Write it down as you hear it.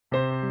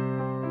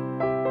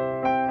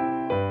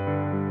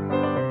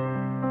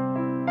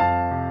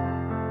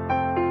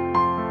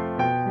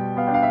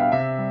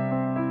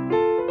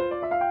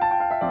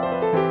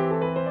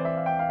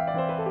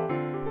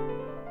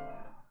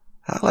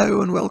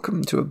Hello and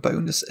welcome to a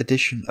bonus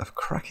edition of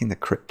Cracking the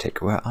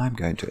Cryptic, where I'm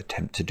going to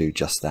attempt to do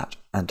just that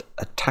and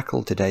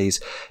tackle today's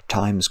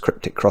Times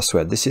Cryptic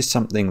crossword. This is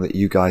something that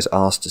you guys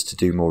asked us to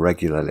do more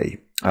regularly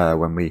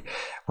when we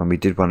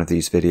did one of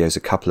these videos a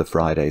couple of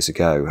Fridays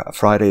ago.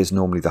 Friday is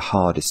normally the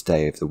hardest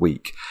day of the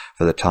week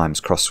for the Times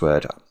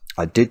crossword.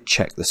 I did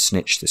check the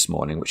SNITCH this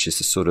morning, which is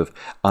the sort of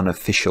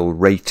unofficial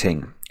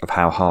rating of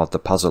how hard the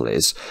puzzle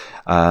is.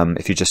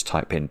 If you just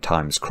type in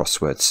Times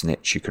crossword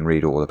SNITCH, you can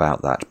read all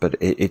about that. But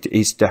it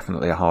is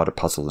definitely a harder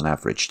puzzle than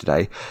average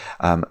today.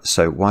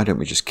 So why don't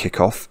we just kick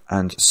off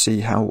and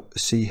see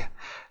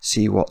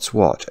what's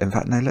what. In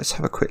fact, now let's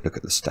have a quick look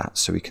at the stats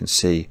so we can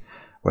see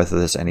whether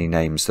there's any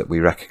names that we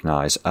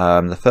recognise.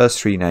 The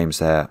first three names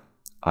there,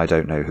 I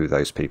don't know who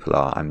those people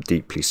are. I'm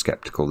deeply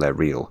sceptical they're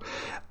real.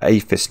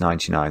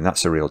 Aphis99,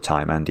 that's a real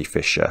time. Andy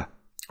Fisher.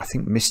 I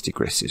think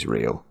Mystigris is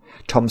real.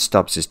 Tom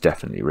Stubbs is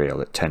definitely real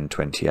at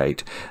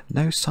 10:28.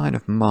 No sign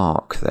of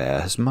Mark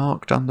there. Has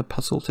Mark done the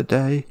puzzle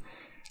today?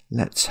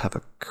 Let's have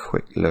a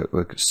quick look.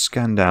 We'll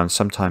scan down.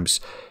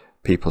 Sometimes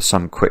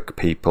some quick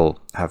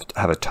people have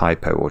a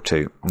typo or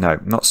two. No,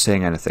 not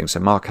seeing anything. So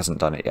Mark hasn't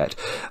done it yet.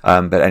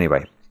 But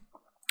anyway,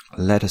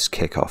 let us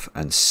kick off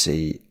and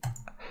see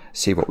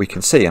what we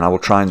can see, and I will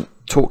try and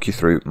talk you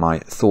through my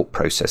thought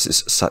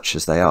processes such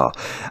as they are.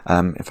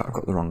 In fact, I've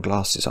got the wrong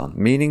glasses on.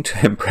 Meaning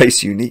to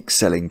embrace unique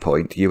selling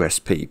point,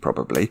 USP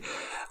probably,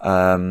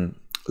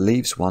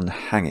 leaves one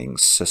hanging.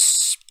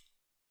 Suspends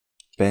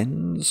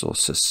or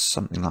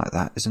something like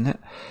that, isn't it?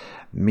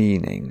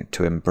 Meaning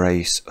to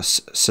embrace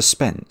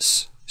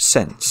suspense.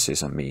 Sense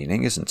is a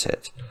meaning, isn't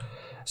it?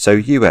 So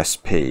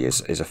USP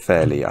is a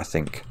fairly, I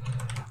think,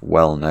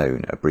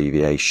 well-known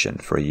abbreviation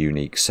for a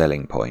unique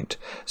selling point.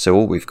 So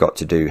all we've got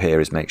to do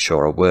here is make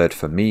sure a word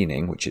for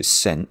meaning, which is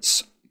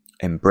sense,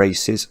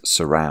 embraces,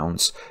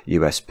 surrounds,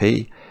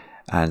 USP,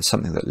 and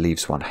something that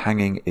leaves one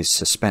hanging is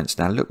suspense.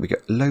 Now look, we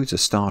get loads of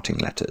starting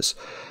letters.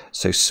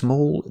 So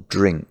small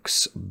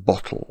drinks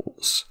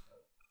bottles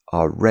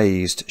are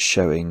raised,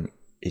 showing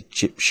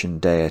Egyptian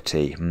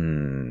deity.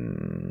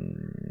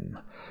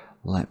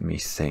 Let me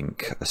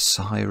think.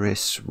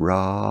 Osiris,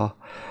 Ra.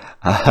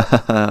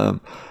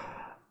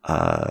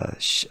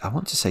 I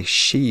want to say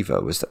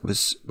Shiva. Was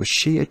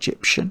she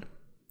Egyptian?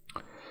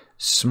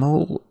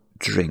 Small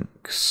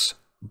drinks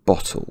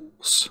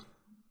bottles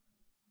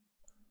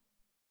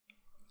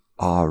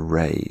are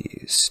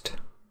raised.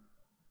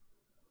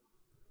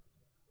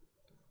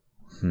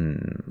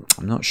 I'm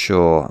not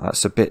sure.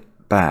 That's a bit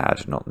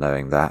bad not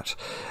knowing that.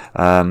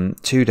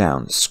 2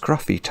 down.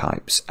 Scruffy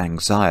types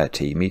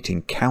anxiety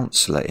meeting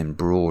counsellor in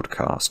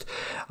broadcast.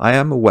 I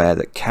am aware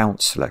that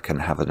counsellor can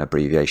have an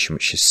abbreviation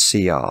which is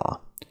CR.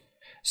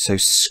 So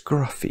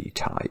scruffy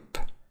type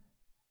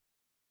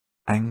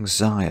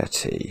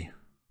anxiety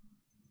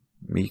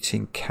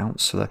meeting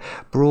counsellor.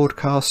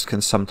 Broadcast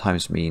can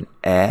sometimes mean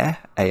air,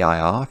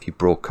 AIR. If you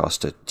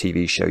broadcast a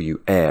TV show,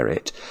 you air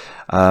it.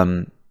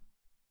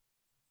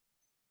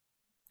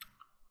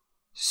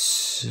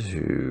 So,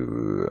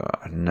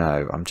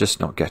 no, I'm just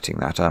not getting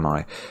that, am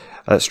I?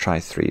 Let's try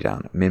 3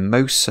 down.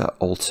 Mimosa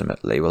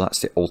ultimately. Well,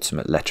 that's the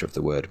ultimate letter of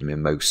the word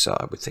mimosa,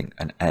 I would think.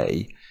 An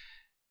A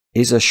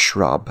is a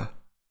shrub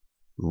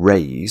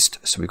raised.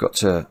 So we've got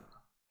to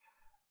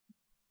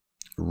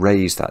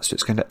raise that. So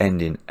it's going to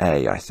end in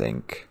A, I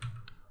think.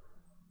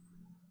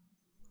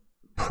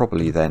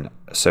 Probably then.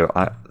 So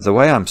the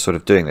way I'm sort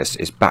of doing this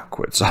is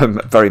backwards.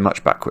 I'm very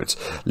much backwards,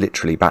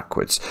 literally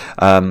backwards.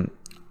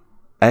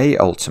 A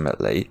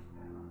ultimately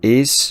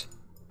is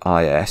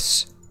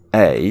IS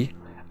A,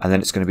 and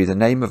then it's going to be the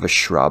name of a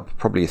shrub,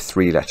 probably a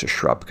 3-letter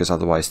shrub, because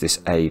otherwise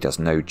this A does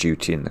no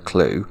duty in the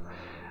clue.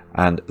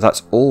 And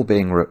that's all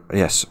being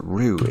yes,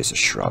 rue is a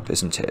shrub,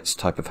 isn't it? It's a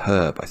type of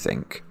herb, I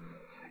think.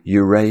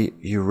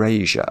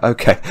 Eurasia.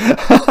 Okay.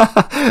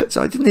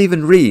 So I didn't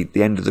even read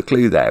the end of the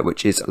clue there,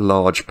 which is a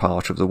large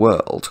part of the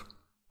world.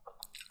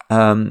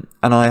 And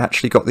I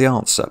actually got the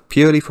answer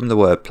purely from the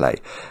wordplay.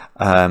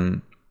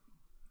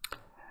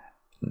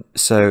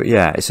 So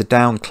yeah, it's a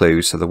down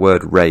clue, so the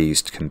word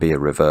raised can be a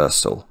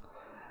reversal.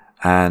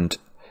 And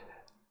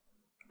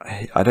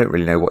I don't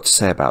really know what to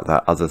say about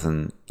that other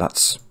than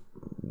that's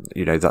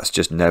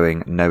just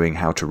knowing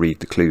how to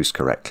read the clues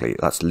correctly.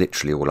 That's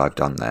literally all I've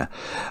done there.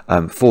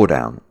 4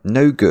 down.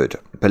 No good.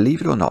 Believe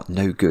it or not,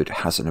 no good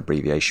has an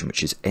abbreviation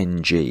which is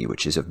NG,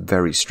 which is a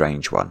very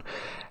strange one.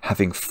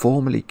 Having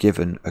formally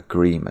given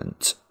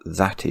agreement,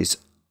 that is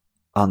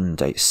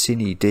undated.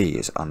 Sine D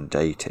is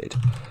undated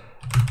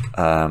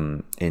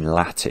in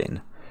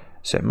Latin.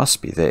 So it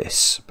must be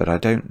this, but I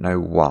don't know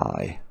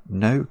why.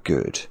 No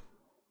good.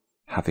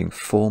 Having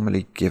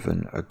formally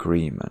given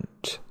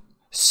agreement.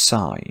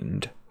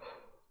 Signed.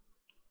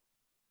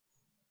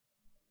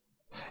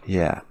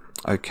 Yeah,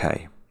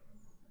 okay.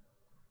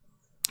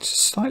 It's a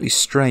slightly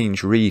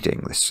strange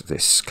reading,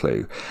 this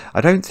clue.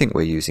 I don't think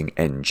we're using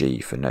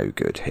NG for no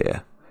good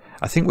here.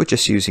 I think we're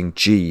just using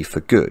G for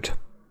good.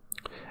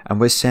 And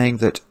we're saying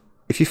that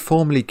if you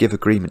formally give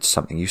agreement to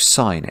something, you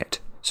sign it.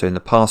 So in the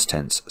past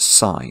tense,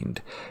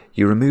 signed.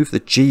 You remove the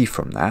G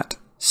from that,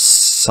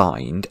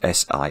 signed,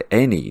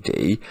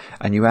 S-I-N-E-D,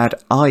 and you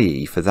add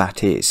IE for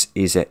that is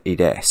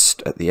id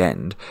est at the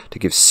end to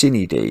give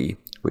SNID,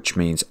 which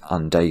means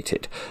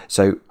undated.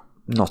 So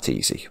not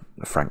easy,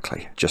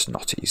 frankly, just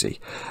not easy.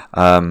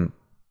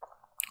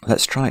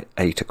 Let's try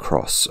 8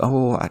 across.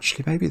 Oh,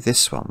 actually, maybe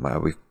this one where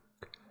we've...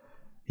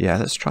 Yeah,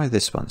 let's try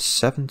this one,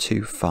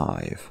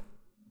 725.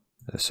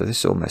 So this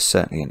is almost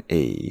certainly an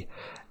E.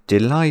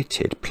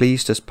 Delighted,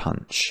 pleased as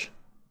punch.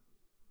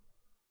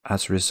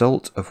 As a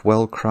result of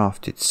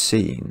well-crafted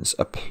scenes,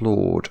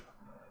 applaud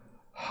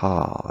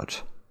hard.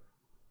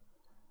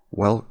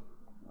 Well,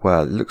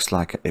 it looks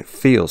like, it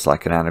feels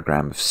like an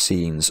anagram of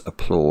scenes,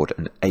 applaud,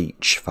 and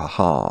H for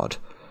hard.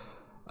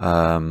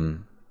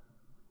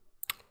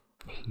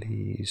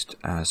 Pleased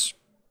as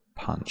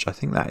punch. I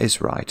think that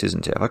is right,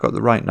 isn't it? Have I got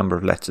the right number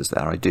of letters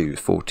there? I do,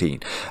 14.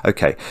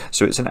 Okay,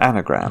 so it's an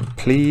anagram.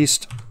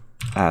 Pleased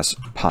as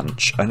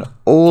punch. And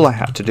all I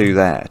had to do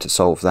there to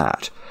solve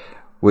that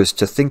was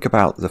to think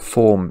about the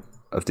form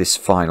of this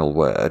final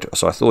word.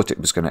 So I thought it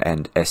was going to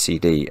end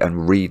SED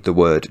and read the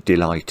word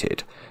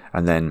delighted.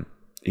 And then,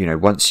 you know,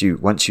 once you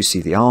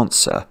see the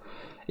answer,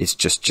 it's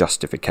just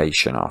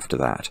justification after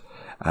that.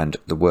 And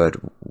the word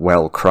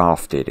well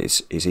crafted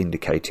is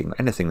indicating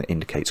anything that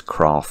indicates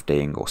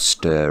crafting or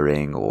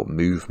stirring or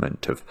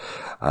movement of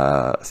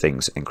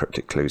things in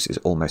cryptic clues is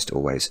almost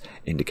always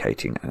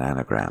indicating an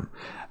anagram.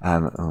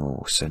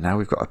 So now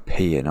we've got a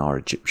P in our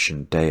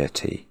Egyptian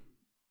deity,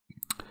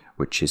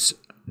 which is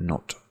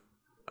not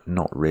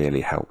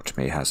really helped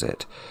me, has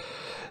it?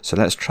 So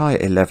let's try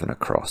 11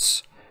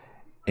 across.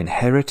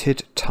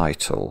 Inherited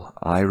title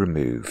I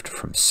removed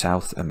from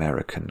South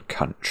American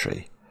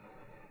country.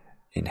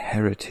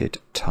 Inherited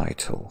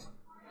title.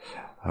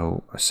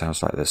 Oh, it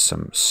sounds like there's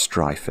some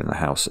strife in the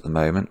house at the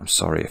moment. I'm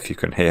sorry if you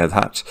can hear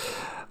that.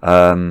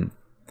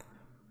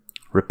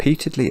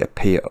 Repeatedly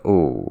appeal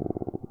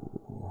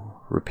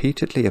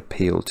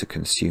to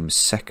consume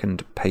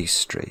second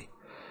pastry.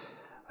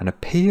 An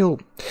appeal,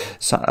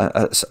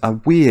 a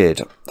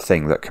weird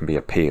thing that can be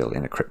appeal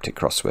in a cryptic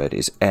crossword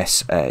is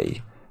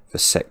SA for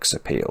sex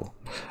appeal,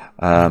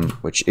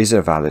 which is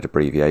a valid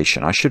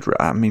abbreviation.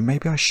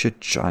 Maybe I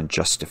should try and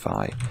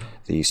justify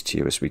these to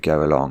you as we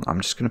go along.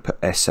 I'm just going to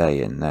put SA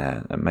in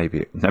there, and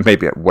maybe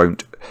it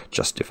won't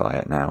justify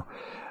it now.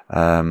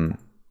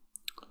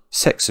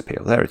 Sex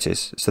appeal, there it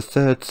is. It's the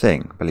third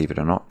thing, believe it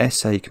or not.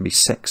 SA can be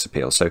sex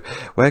appeal. So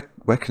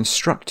where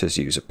constructors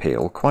use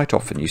appeal, quite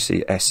often you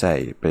see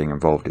SA being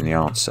involved in the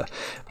answer.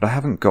 But I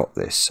haven't got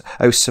this.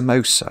 Oh,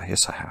 samosa.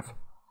 Yes, I have.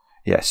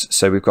 Yes,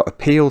 so we've got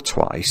appeal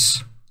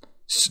twice.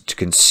 To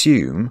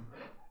consume,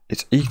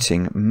 it's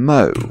eating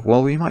mo.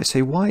 Well, we might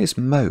say, why is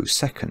mo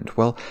second?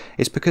 Well,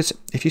 it's because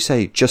if you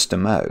say just a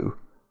mo,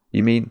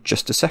 you mean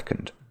just a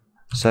second.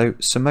 So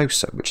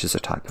samosa, which is a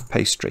type of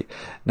pastry.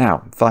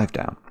 Now, 5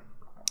 down.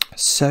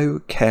 So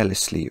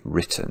carelessly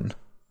written.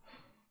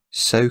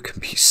 So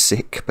can be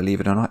sick, believe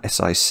it or not,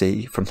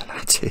 SIC from the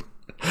Latin.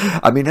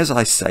 I mean, as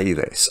I say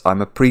this,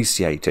 I'm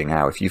appreciating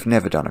how, if you've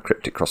never done a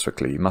cryptic crossword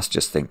clue, you must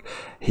just think,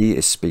 he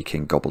is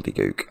speaking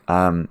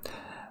gobbledygook.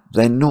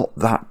 They're not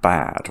that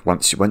bad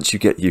once you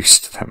get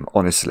used to them,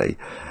 honestly.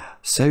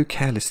 So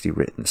carelessly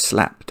written,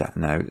 slapdash,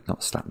 no,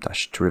 not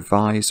slapdash, to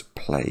revise,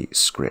 play,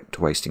 script,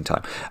 wasting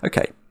time.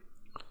 Okay,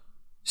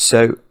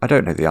 so I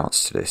don't know the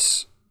answer to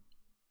this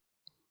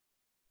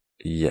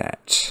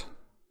yet.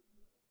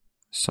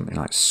 Something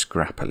like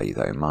scrappily,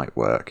 though, might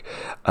work.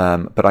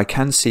 But I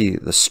can see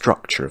the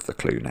structure of the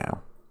clue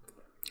now.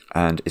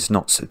 And it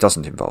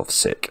doesn't involve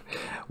sick.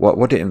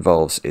 What it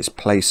involves is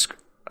place,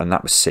 and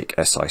that was sick,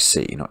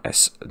 S-I-C,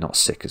 not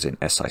sick as in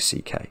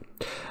S-I-C-K.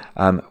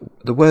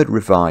 The word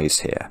revise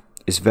here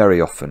is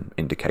very often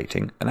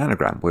indicating an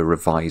anagram. We're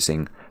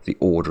revising the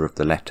order of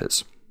the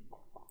letters.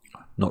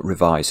 Not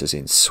revise as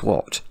in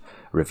swat,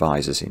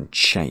 revise as in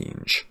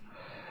change.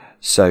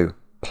 So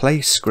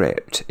play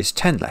script is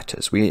 10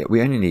 letters. We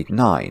only need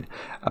 9.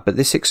 But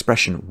this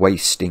expression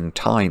wasting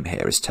time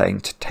here is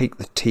saying to take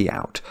the T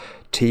out.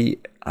 T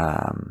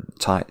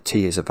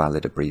is a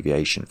valid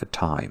abbreviation for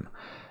time.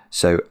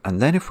 So,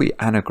 and then if we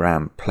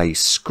anagram play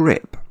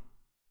script,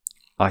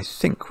 I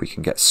think we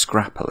can get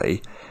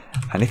scrappily.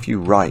 And if you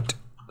write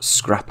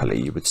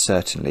scrappily, you would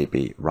certainly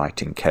be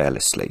writing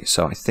carelessly.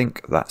 So I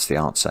think that's the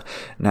answer.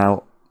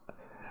 Now,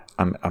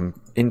 I'm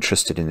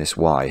interested in this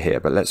Y here,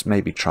 but let's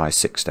maybe try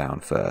 6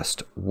 down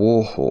first.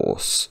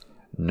 Warhorse,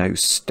 no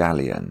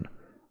stallion,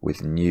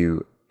 with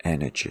new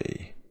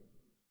energy.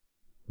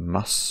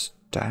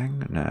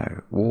 Mustang?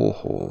 No.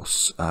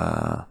 Warhorse.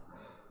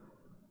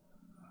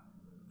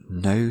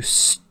 No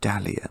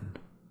stallion.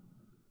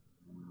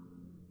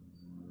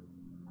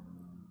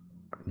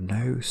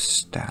 No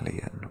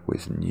stallion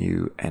with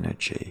new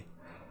energy.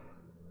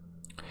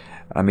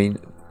 I mean,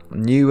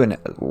 new, and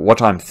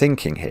what I'm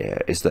thinking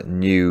here is that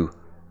new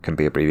can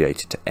be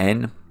abbreviated to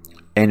N,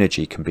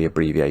 energy can be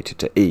abbreviated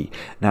to E.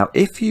 Now,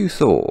 if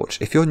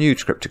you're new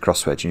to cryptic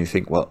crosswords and you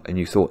think, well, and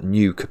you thought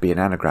new could be an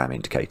anagram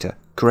indicator,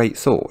 great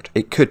thought.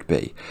 It could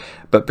be.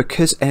 But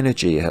because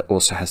energy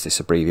also has this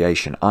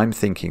abbreviation, I'm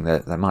thinking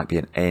that there might be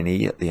an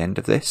NE at the end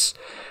of this,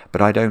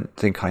 but I don't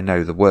think I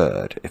know the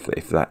word,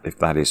 if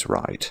that is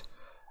right.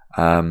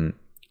 And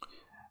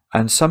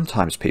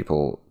sometimes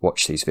people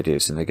watch these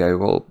videos and they go,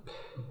 well,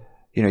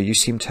 you know, you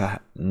seem to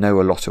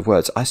know a lot of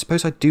words. I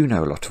suppose I do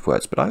know a lot of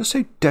words, but I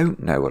also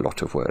don't know a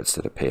lot of words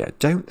that appear.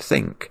 Don't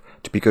think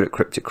to be good at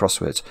cryptic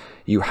crosswords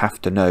you have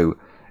to know,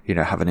 you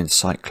know, have an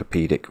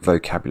encyclopedic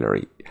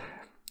vocabulary.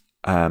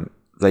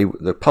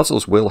 The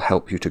puzzles will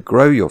help you to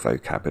grow your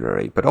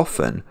vocabulary, but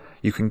often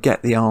you can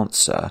get the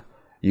answer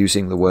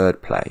using the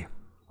wordplay.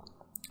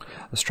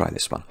 Let's try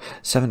this one.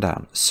 7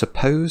 down.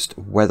 Supposed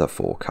weather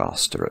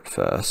forecaster at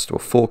first, or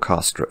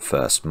forecaster at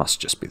first must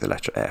just be the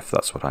letter F.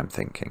 That's what I'm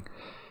thinking,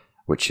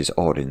 which is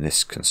odd in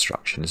this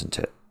construction, isn't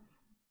it?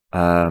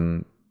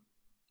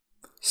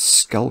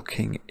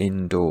 Skulking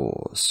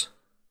indoors.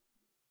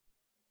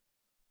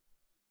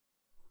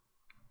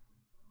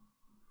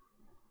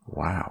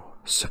 Wow.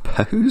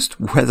 Supposed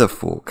weather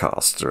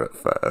forecaster at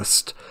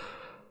first.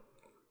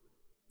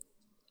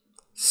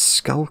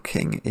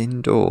 Skulking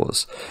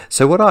indoors.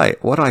 So what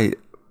I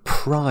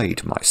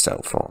pride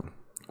myself on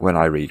when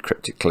I read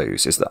cryptic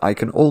clues is that I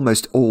can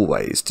almost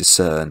always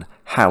discern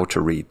how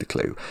to read the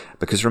clue.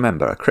 Because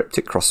remember, a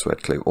cryptic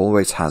crossword clue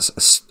always has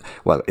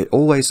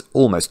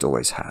almost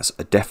always has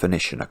a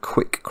definition, a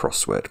quick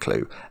crossword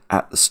clue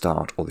at the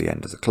start or the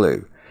end of the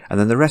clue. And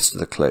then the rest of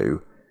the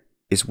clue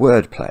is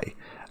wordplay.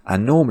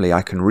 And normally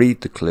I can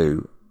read the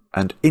clue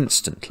and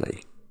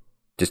instantly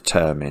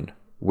determine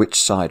which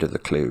side of the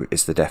clue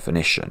is the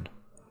definition.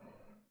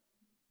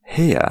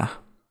 Here,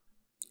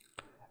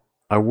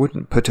 I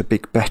wouldn't put a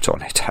big bet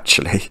on it,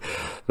 actually,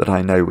 that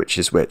I know which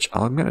is which.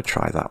 I'm going to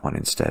try that one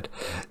instead.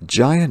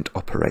 Giant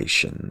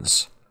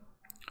operations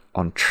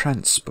on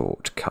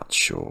transport cut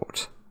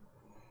short.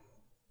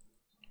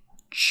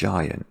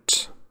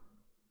 Giant.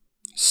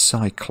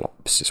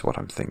 Cyclops is what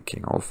I'm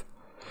thinking of.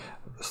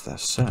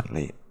 There's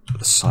certainly...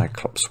 The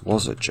Cyclops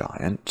was a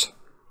giant.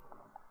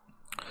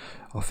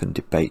 Often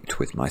debate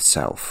with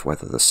myself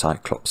whether the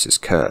Cyclops'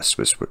 curse,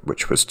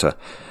 which was to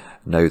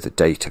know the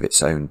date of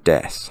its own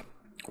death,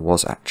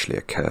 was actually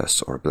a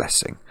curse or a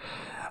blessing.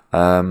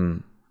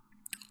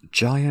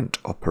 Giant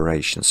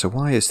operation. So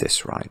why is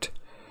this right?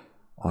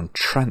 On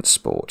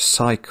transport,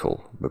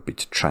 cycle would be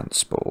to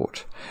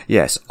transport.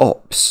 Yes,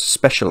 ops,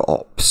 special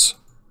ops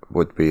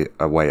would be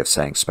a way of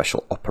saying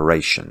special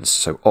operations.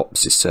 So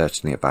ops is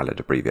certainly a valid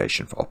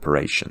abbreviation for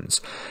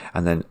operations.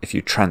 And then if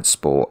you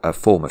transport, a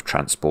form of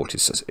transport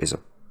is a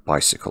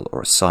bicycle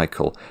or a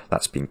cycle,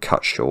 that's been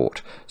cut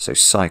short. So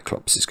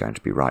Cyclops is going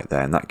to be right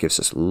there, and that gives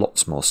us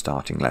lots more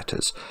starting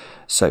letters.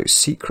 So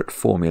secret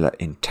formula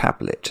in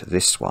tablet,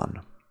 this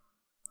one.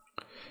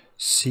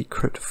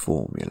 Secret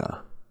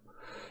formula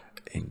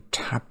in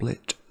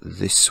tablet,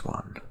 this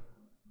one.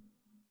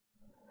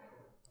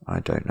 I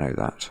don't know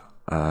that.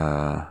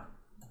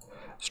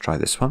 Let's try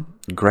this one.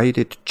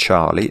 Graded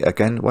Charlie.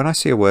 Again, when I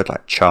see a word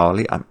like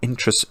Charlie, I'm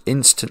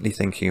instantly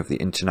thinking of the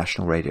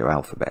International Radio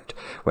Alphabet,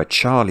 where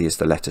Charlie is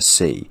the letter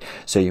C.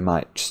 So you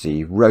might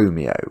see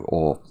Romeo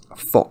or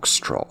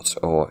Foxtrot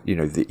or, you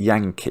know, the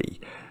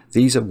Yankee.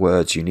 These are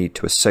words you need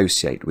to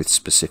associate with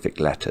specific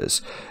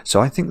letters.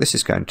 So I think this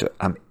is going to...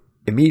 I'm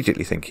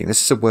immediately thinking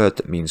this is a word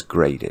that means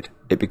graded.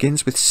 It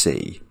begins with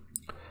C.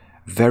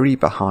 Very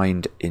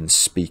behind in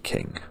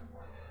speaking.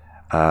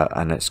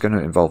 And it's going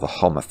to involve a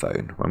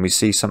homophone. When we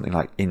see something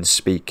like in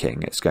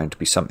speaking, it's going to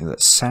be something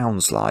that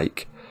sounds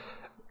like,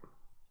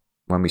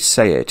 when we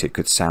say it, it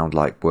could sound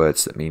like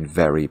words that mean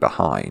very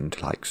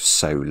behind, like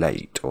so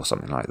late or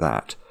something like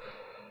that.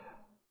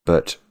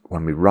 But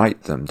when we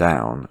write them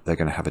down, they're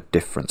going to have a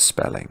different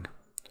spelling.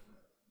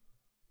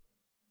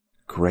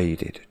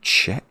 Graded,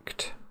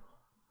 checked,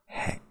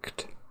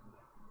 hecked,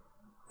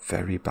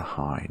 very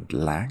behind,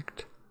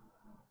 lagged,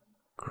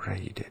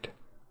 graded.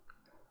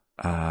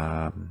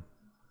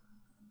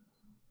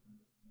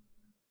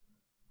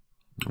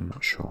 I'm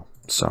not sure.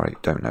 Sorry,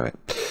 don't know it.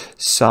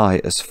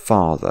 Sigh as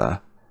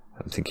father.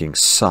 I'm thinking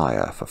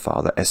sire for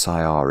father.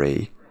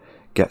 S-I-R-E.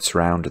 Gets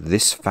round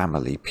this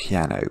family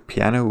piano.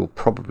 Piano will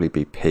probably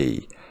be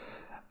P.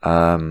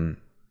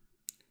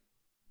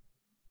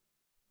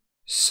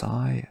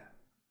 Sigh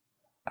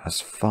as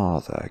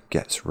father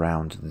gets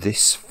round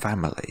this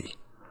family.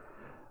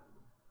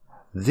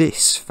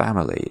 This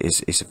family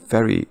is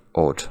very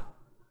odd.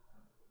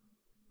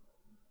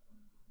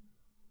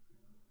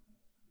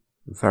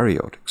 Very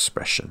odd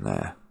expression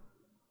there.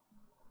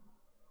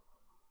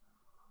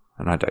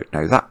 And I don't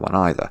know that one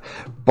either.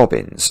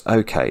 Bobbins.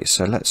 Okay,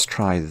 so let's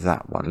try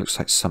that one. Looks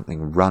like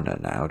something runner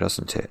now,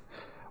 doesn't it?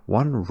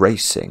 One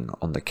racing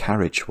on the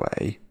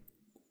carriageway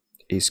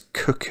is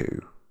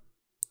cuckoo.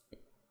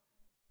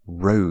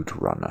 Road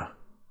runner.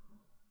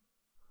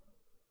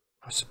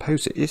 I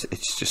suppose it is.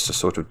 It's just a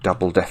sort of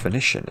double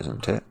definition,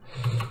 isn't it?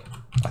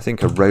 I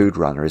think a road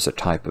runner is a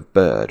type of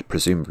bird,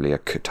 presumably a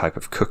type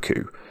of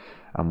cuckoo.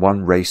 And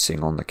one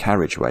racing on the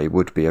carriageway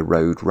would be a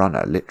road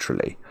runner,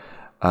 literally.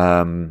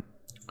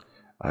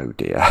 Oh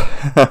dear.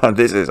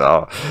 This is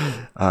our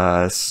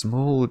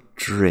small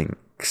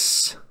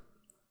drinks.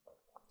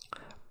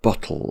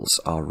 Bottles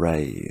are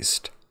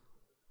raised.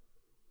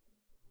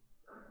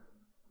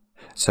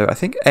 So I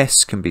think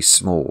S can be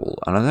small,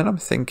 and then I'm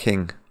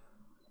thinking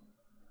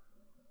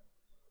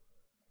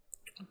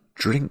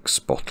drinks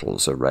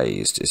bottles are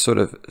raised. It sort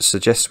of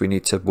suggests we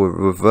need to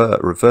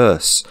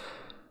reverse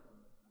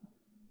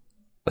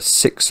a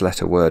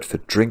 6-letter word for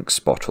drinks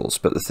bottles,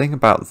 but the thing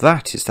about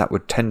that is that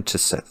would tend to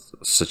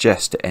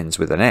suggest it ends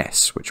with an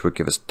S, which would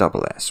give us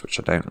double S, which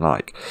I don't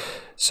like.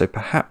 So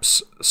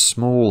perhaps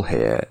small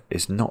here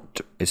is not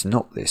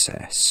this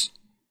S.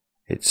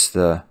 It's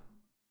the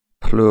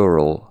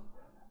plural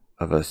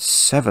of a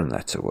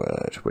 7-letter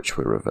word, which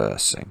we're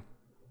reversing.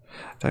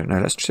 I don't know.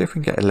 Let's see if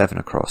we can get 11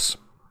 across.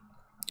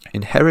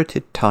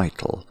 Inherited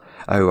title.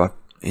 Oh,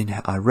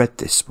 I read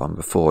this one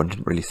before and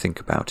didn't really think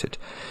about it.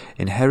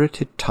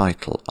 Inherited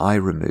title I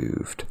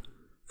removed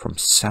from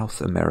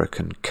South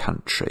American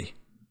country.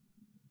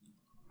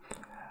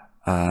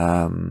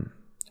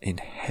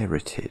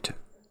 Inherited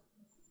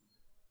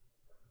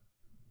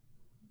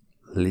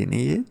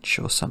lineage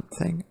or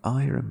something.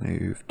 I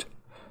removed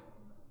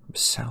from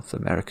South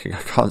America.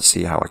 I can't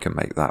see how I can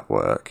make that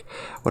work.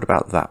 What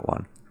about that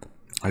one?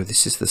 Oh,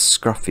 this is the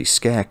scruffy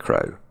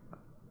scarecrow.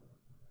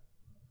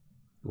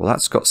 Well,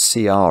 that's got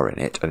CR in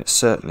it, and it's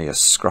certainly a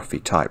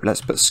scruffy type. Let's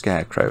put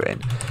scarecrow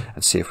in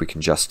and see if we can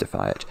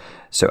justify it.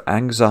 So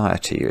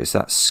anxiety, is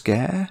that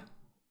scare?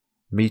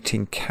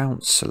 Meeting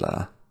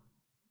counsellor.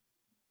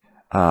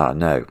 Ah,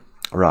 no.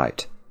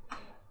 Right.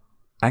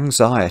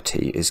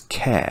 Anxiety is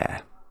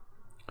care.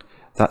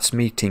 That's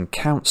meeting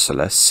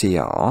counsellor,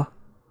 CR.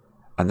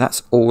 And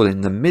that's all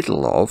in the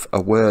middle of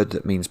a word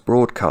that means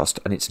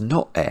broadcast, and it's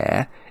not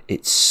air,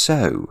 it's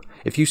sow.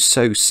 If you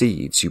sow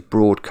seeds, you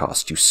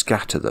broadcast, you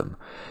scatter them.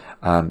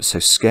 So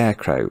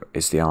scarecrow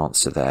is the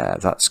answer there.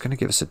 That's going to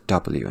give us a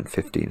W and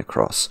 15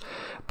 across.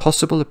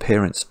 Possible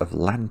appearance of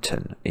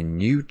lantern in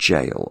new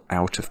jail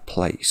out of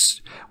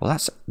place. Well,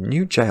 that's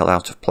new jail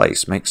out of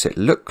place makes it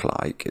look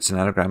like it's an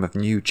anagram of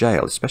new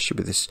jail, especially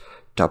with this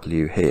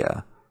W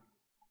here.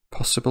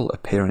 Possible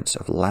appearance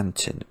of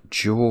lantern,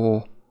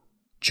 jawline.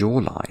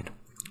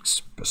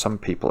 Some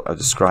people are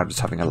described as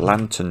having a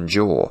lantern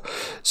jaw.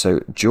 So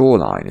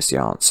jawline is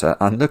the answer.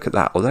 And look at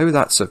that. Although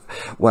that's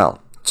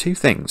well, two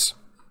things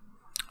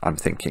I'm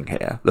thinking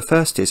here. The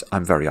first is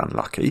I'm very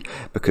unlucky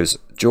because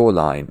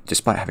jawline,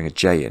 despite having a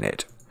J in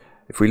it,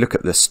 if we look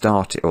at the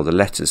start or the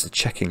letters, the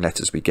checking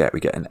letters we get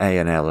an A,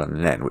 an L and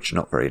an N, which are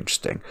not very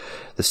interesting.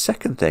 The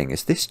second thing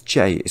is this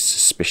J is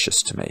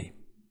suspicious to me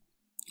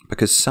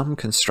because some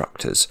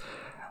constructors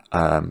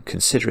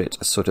consider it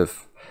a sort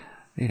of,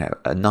 you know,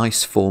 a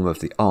nice form of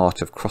the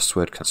art of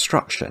crossword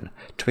construction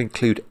to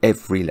include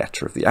every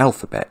letter of the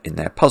alphabet in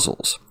their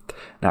puzzles.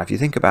 Now, if you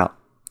think about,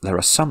 there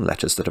are some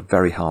letters that are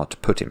very hard to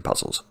put in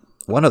puzzles.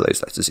 One of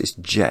those letters is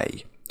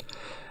J.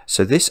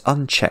 So this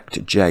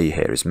unchecked J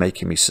here is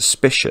making me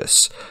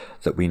suspicious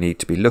that we need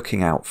to be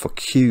looking out for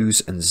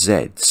Q's and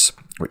Z's,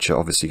 which are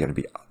obviously going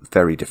to be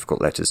very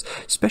difficult letters,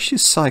 especially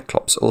as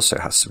Cyclops also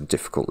has some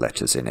difficult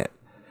letters in it.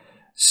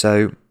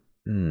 So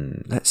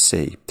let's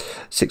see.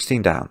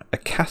 16 down. A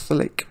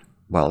Catholic,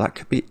 well, that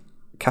could be,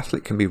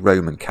 Catholic can be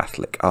Roman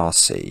Catholic,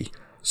 RC.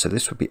 So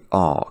this would be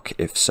ARC,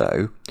 if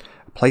so.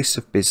 A place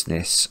of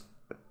business,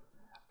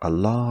 a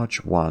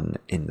large one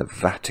in the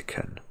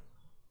Vatican.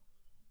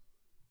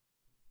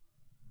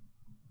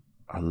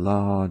 A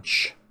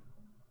large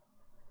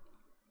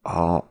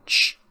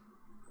arch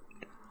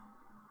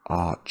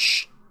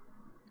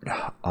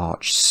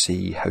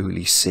sea,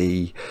 holy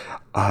sea,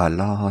 a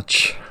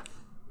large...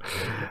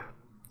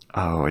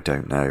 Oh, I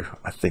don't know.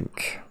 I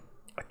think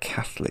a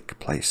Catholic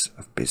place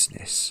of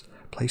business.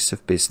 Place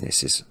of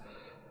business is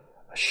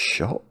a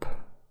shop,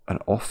 an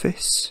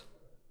office.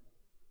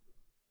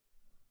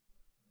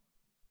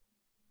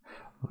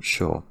 Not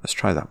sure. Let's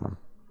try that one.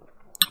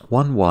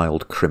 One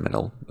wild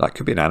criminal. That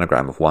could be an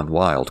anagram of one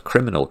wild.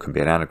 Criminal can be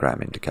an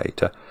anagram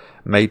indicator.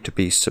 Made to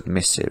be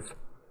submissive.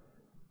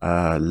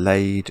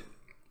 Laid.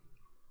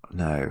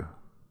 No.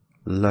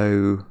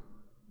 Low.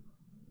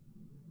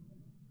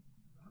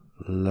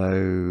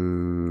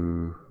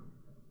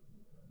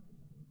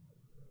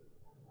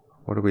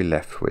 What are we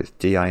left with?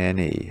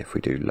 D-I-N-E if we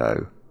do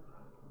low.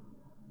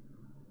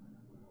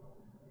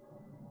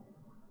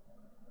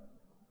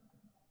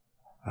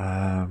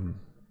 I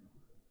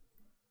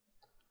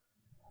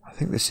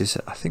think this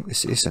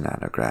is an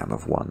anagram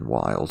of one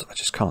wild. I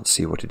just can't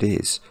see what it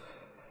is.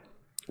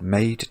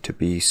 Made to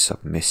be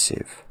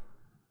submissive.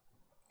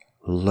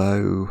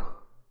 Low.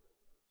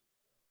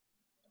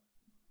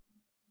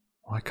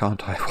 Why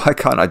can't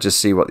I just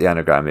see what the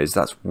anagram is?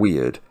 That's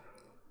weird.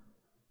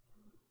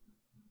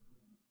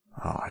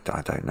 Oh, I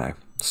don't know.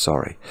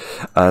 Sorry.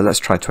 Let's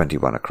try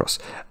 21 across.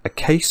 A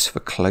case for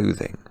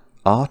clothing.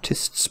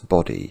 Artist's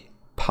body.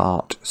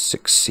 Part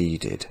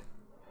succeeded.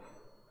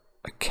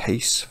 A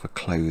case for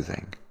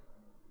clothing.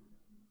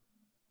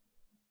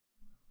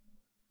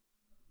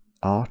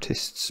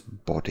 Artist's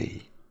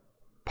body.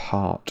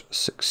 Part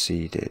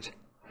succeeded.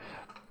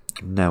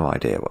 No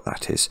idea what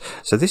that is.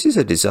 So this is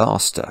a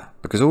disaster,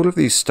 because all of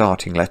these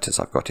starting letters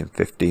I've got in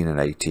 15 and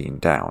 18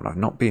 down, I've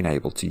not been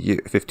able to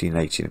use. 15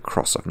 and 18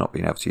 across, I've not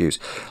been able to use.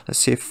 Let's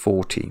see if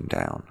 14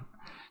 down.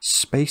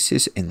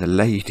 Spaces in the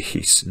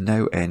ladies,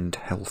 no end,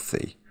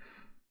 healthy.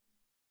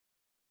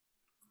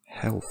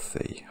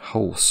 Healthy,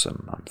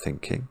 wholesome, I'm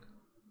thinking.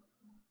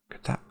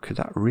 Could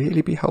that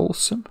really be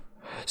wholesome?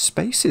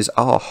 Spaces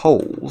are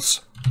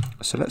holes,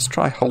 so let's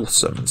try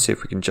wholesome and see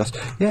if we can just...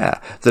 Yeah,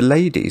 the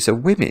ladies are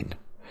women.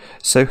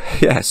 So,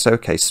 yes,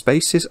 okay,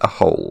 spaces are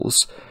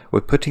holes.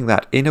 We're putting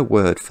that in a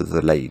word for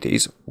the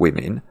ladies,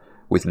 women,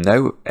 with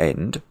no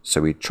end,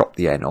 so we chop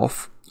the N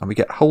off, and we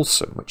get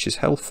wholesome, which is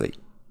healthy.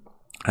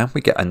 And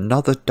we get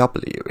another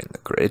W in the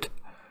grid.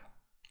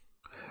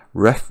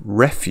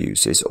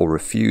 Refuses or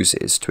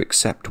refuses to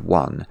accept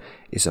one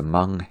is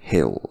among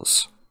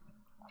hills.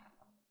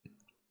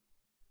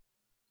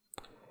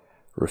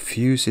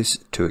 Refuses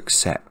to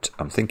accept,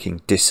 I'm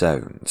thinking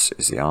disowns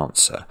is the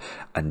answer.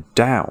 And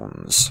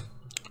downs,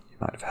 you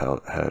might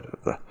have heard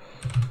of the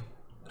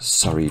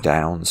Surrey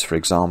Downs, for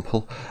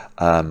example.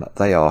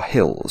 They are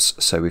hills.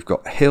 So we've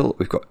got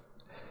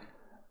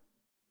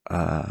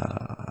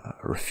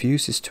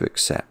refuses to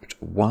accept.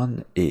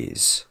 One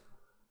is...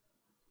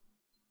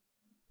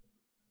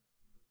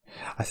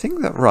 I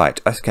think that, right,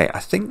 okay, I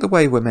think the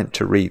way we're meant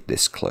to read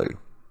this clue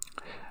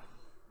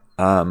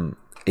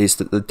is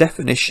that the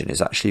definition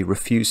is actually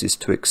refuses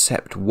to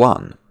accept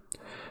one,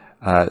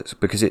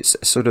 because it's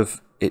sort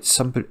of, it's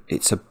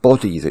a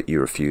body that you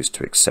refuse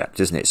to accept,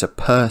 isn't it? It's a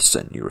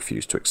person you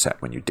refuse to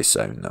accept when you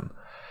disown them.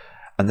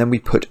 And then we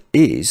put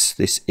is,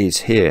 this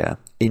is here,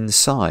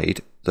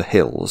 inside the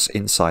hills,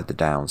 inside the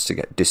downs, to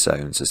get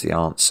disowns as the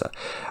answer.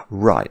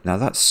 Right, now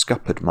that's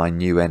scuppered my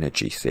new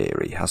energy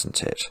theory,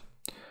 hasn't it?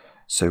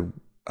 So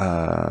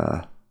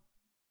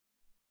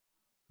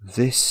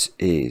this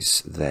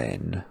is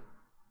then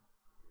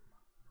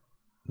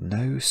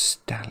no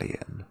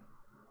stallion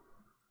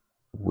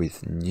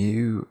with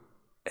new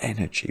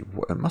energy.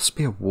 It must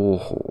be a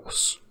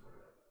warhorse.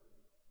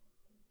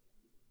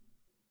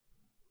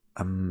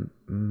 Why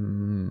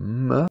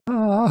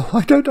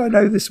don't I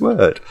know this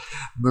word?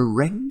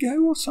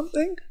 Marengo or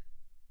something?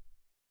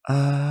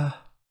 No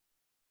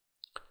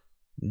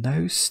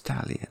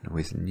stallion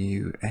with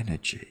new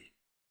energy.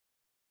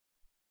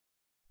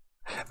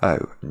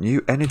 Oh,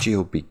 new energy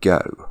will be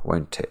go,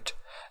 won't it?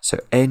 So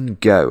N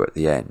go at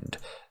the end.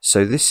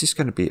 So this is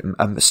going to be,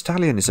 a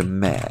stallion is a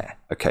mare.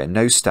 Okay,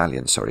 no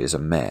stallion, sorry, is a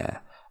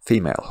mare,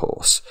 female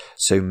horse.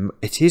 So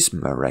it is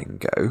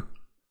Marengo.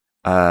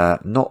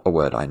 Not a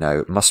word I know.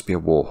 It must be a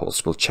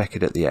warhorse. We'll check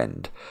it at the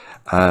end.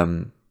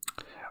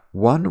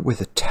 One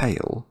with a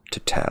tale to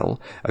tell.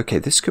 Okay,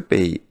 this could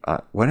be,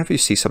 whenever you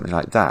see something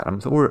like that,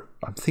 I'm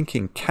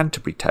thinking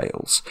Canterbury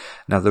Tales.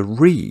 Now, the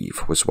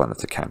Reeve was one of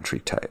the Canterbury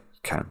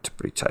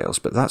Tales,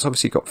 but that's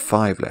obviously got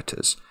 5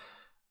 letters.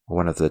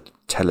 One of the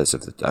tellers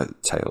of the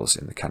tales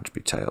in the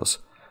Canterbury Tales.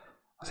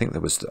 I think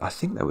there was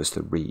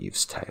the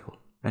Reeve's Tale.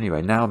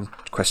 Anyway, now I'm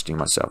questioning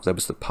myself. There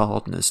was the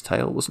Pardoner's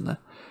Tale, wasn't there?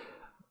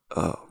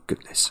 Oh,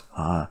 goodness.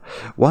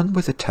 One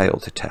with a tale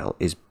to tell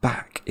is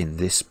back in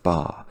this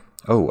bar.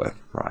 Oh,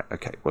 right,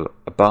 okay. Well,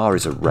 a bar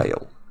is a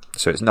rail,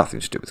 so it's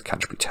nothing to do with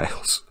Canterbury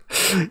Tales.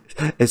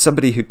 It's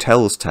somebody who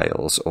tells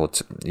tales, or,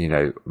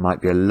 might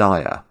be a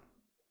liar.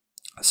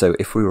 So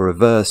if we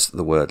reverse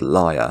the word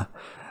liar,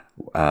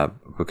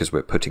 because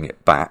we're putting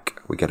it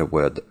back, we get a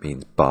word that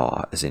means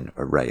bar, as in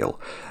a rail.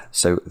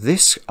 So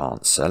this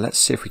answer, let's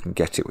see if we can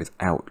get it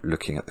without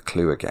looking at the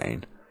clue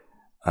again.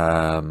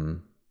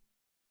 Don't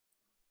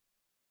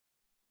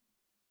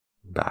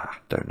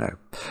know.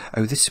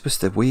 Oh, this was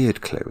the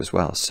weird clue as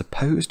well.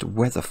 Supposed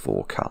weather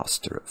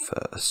forecaster at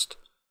first.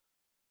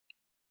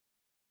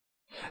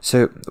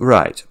 So,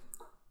 right.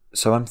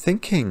 So I'm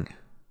thinking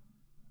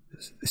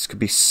this could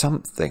be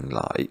something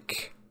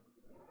like...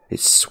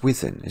 It's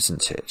Swithin,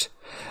 isn't it?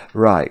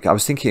 Right, I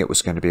was thinking it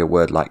was going to be a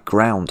word like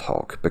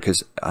groundhog,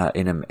 because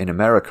in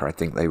America, I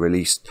think they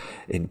released,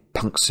 in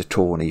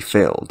Punxsutawney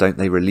Phil, don't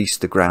they release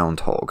the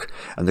groundhog?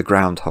 And the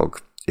groundhog,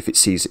 if it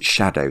sees its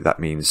shadow, that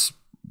means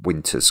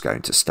winter's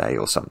going to stay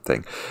or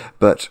something.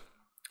 But,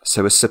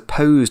 so a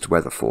supposed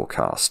weather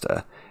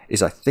forecaster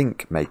is, I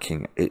think,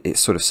 making, it's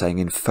sort of saying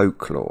in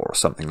folklore or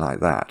something like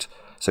that.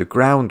 So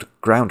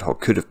groundhog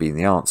could have been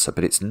the answer,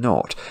 but it's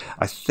not.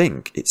 I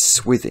think it's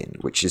Swithin,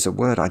 which is a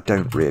word I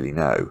don't really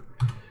know.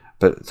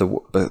 But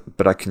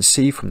I can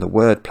see from the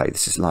wordplay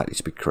this is likely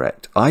to be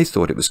correct. I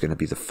thought it was going to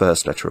be the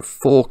first letter of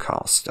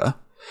forecaster,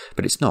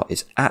 but it's not.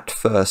 It's at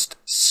first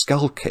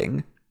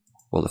skulking.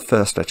 Well, the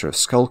first letter of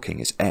skulking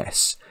is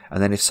S.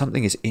 And then if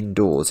something is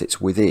indoors, it's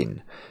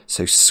within.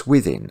 So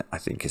Swithin, I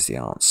think, is the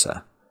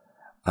answer.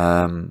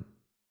 And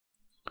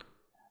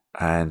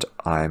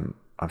I'm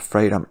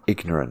afraid I'm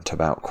ignorant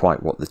about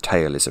quite what the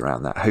tale is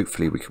around that.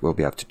 Hopefully we'll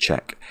be able to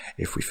check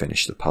if we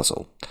finish the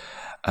puzzle.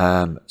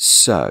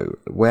 So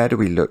where do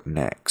we look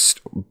next?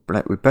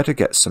 We better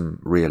get some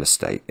real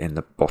estate in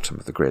the bottom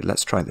of the grid.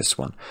 Let's try this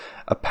one.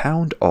 A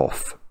pound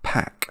off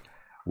pack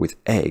with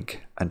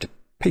egg and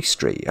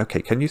Pastry.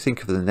 Okay, can you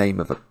think of the name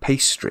of a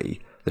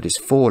pastry that is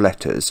 4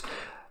 letters?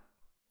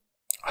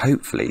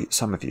 Hopefully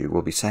some of you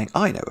will be saying,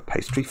 I know a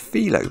pastry,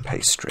 phyllo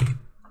pastry.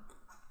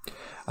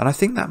 And I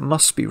think that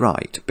must be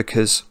right,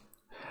 because,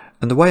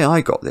 and the way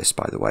I got this,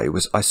 by the way,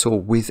 was I saw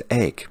with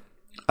egg.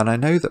 And I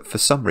know that for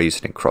some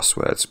reason in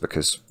crosswords,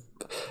 because,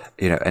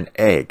 you know, an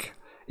egg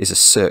is a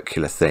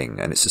circular thing,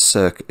 and it's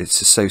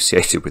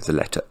associated with the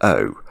letter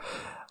O.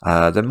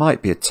 There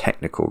might be a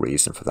technical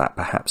reason for that.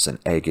 Perhaps an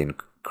egg in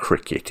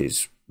cricket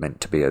is meant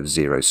to be a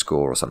 0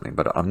 score or something,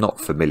 but I'm not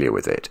familiar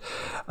with it.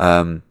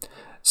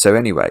 So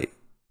anyway,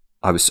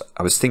 I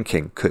was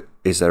thinking,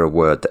 is there a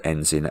word that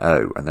ends in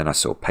O? And then I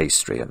saw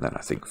pastry, and then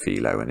I think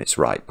phyllo, and it's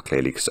right,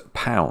 clearly, because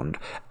pound,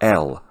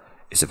 L,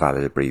 is a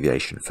valid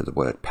abbreviation for the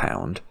word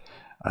pound,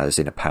 as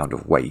in a pound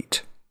of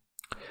weight.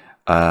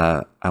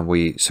 And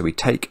we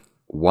take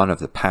one of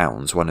the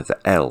pounds, one of the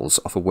L's,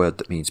 off a word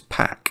that means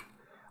pack.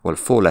 Well, a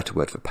 4-letter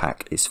word for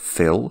pack is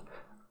fill,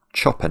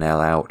 chop an L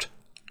out,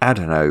 add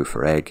an O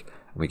for egg,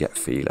 and we get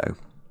phyllo.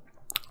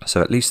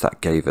 So at least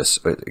that gave us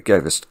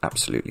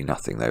absolutely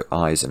nothing, though.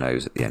 I's and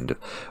O's at the end of,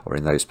 or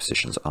in those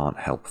positions, aren't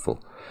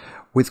helpful.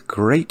 With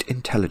great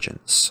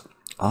intelligence,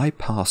 I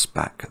pass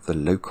back the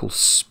local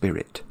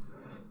spirit,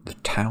 the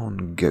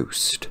town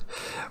ghost.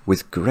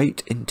 With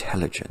great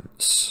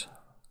intelligence,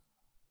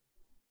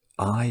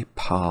 I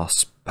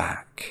pass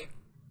back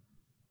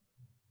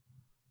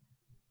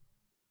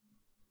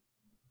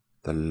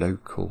the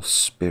local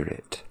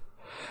spirit.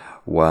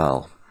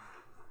 Well,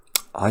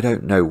 I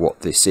don't know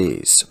what this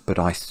is, but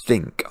I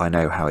think I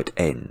know how it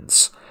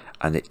ends,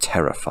 and it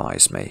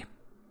terrifies me.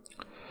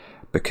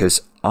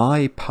 Because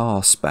I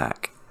pass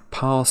back,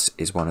 pass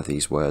is one of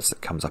these words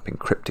that comes up in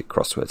cryptic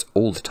crosswords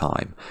all the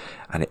time,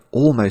 and it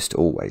almost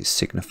always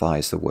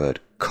signifies the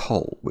word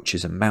col, which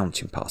is a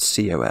mountain pass,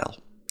 C-O-L.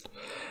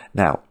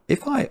 Now,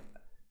 if I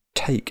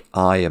take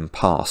I and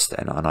pass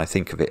then, and I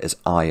think of it as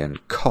I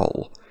and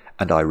col,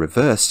 and I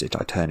reverse it,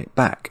 I turn it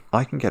back,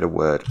 I can get a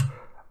word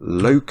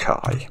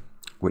loci,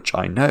 which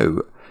I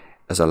know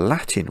as a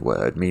Latin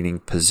word meaning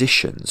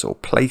positions or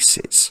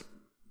places.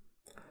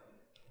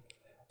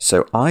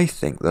 So I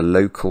think the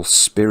local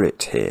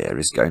spirit here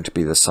is going to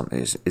be the something.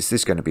 Is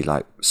this going to be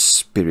like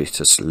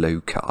spiritus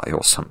loci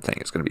or something?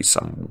 It's going to be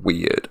some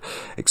weird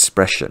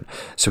expression.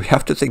 So we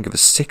have to think of a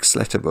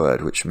 6-letter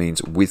word which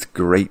means with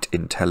great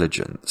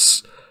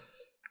intelligence,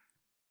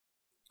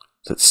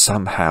 that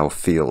somehow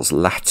feels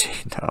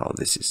Latin. Oh,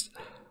 this is...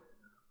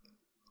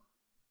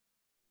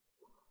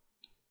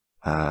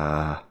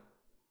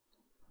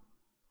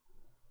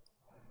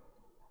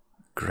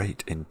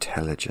 great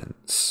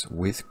intelligence,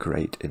 with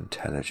great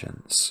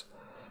intelligence.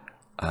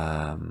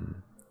 No,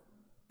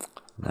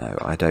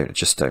 I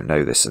just don't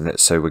know this, and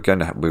so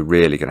we're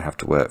really going to have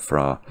to work for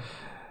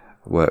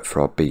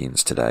our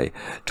beans today.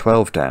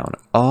 12 down.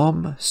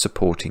 Arm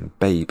supporting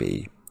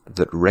baby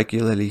that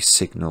regularly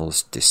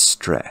signals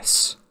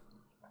distress.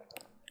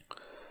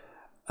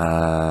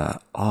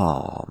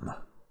 Arm.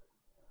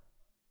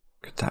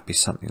 Could that be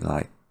something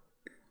like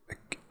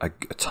a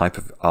type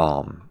of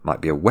arm?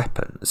 Might be a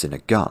weapon, as in a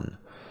gun.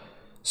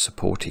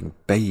 Supporting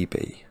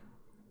baby.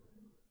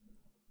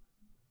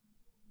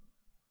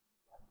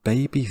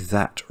 Baby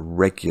that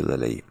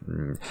regularly.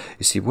 You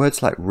see,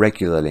 words like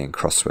regularly in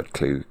crossword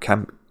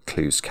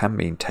clues can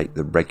mean take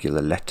the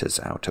regular letters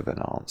out of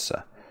an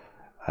answer.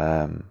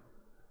 Sorry,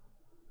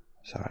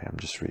 I'm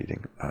just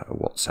reading a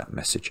WhatsApp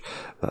message.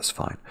 That's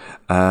fine.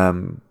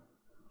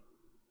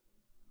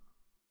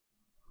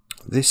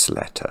 This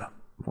letter.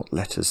 What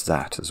letter's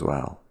that as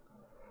well?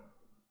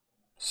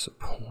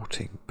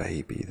 Supporting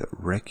baby that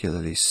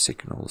regularly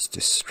signals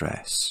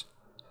distress.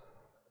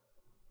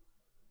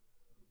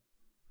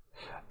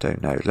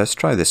 Don't know. Let's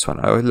try this one.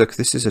 Oh, look,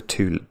 this is a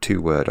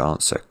two-word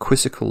answer.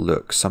 Quizzical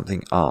look,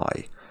 something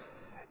eye.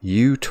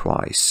 You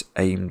twice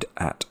aimed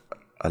at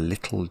a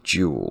little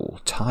jewel.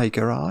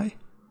 Tiger eye?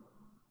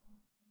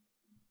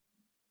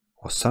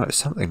 Or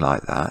something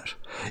like that.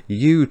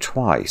 You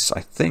twice,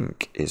 I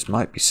think,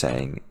 might be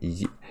saying...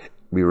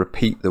 We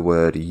repeat the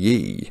word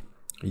ye.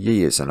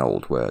 Ye is an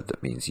old word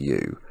that means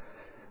you.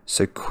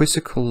 So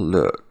quizzical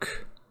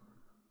look.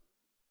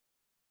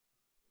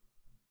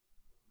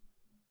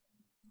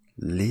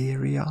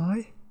 Leery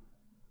eye?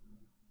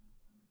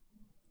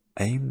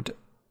 Aimed.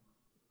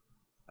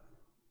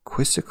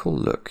 Quizzical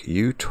look,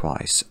 you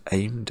twice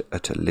aimed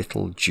at a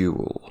little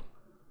jewel.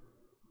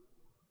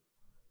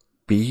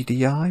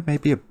 Beady eye?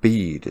 Maybe a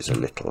bead is a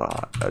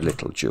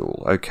little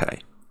jewel. Okay.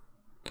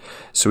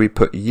 So we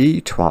put ye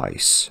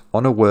twice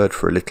on a word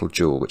for a little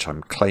jewel, which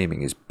I'm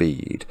claiming is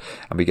bead,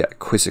 and we get a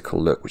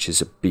quizzical look, which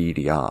is a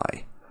beady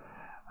eye.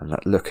 And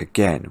that look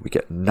again, we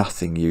get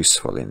nothing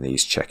useful in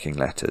these checking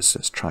letters.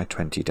 Let's try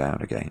 20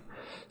 down again.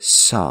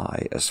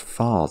 Sigh as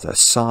father,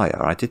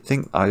 sire. I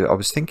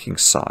was thinking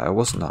sire,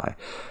 wasn't I?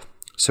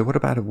 So what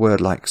about a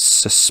word like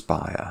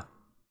suspire?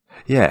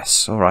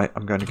 Yes, all right,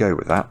 I'm going to go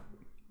with that.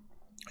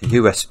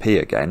 USP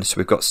again. So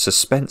we've got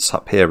suspense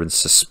up here and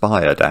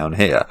suspire down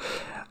here.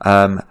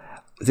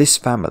 This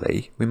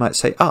family, we might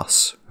say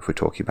us. if we're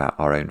talking about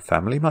our own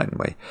family, mightn't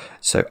we?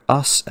 So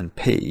us and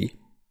P,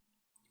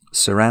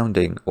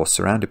 surrounding or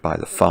surrounded by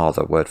the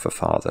father, word for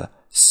father,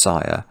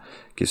 sire,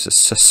 gives us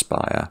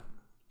suspire,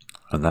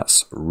 and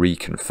that's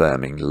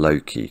reconfirming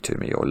loci to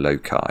me, or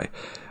loci,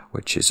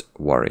 which is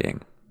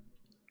worrying.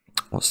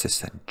 What's this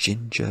then?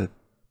 Ginger,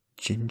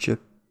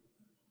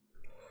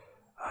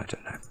 I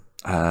don't know.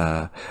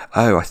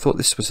 Oh, I thought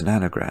this was an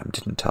anagram,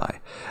 didn't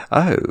I?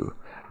 Oh,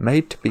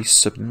 made to be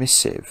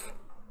submissive.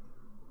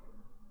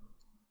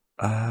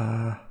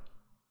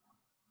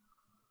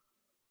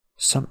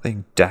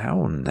 Something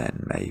down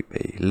then,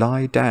 maybe.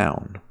 Lie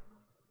down.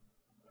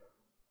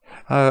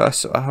 Oh,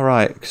 all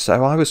right.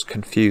 So I was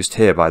confused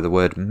here by the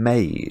word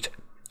made,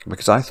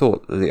 because I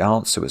thought that the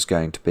answer was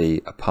going to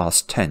be a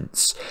past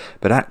tense.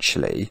 But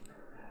actually,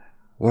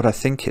 what I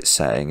think it's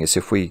saying is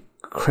if we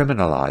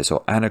criminalize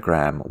or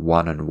anagram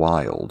one and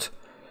wild,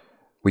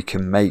 we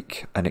can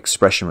make an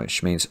expression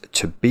which means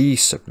to be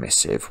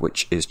submissive,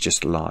 which is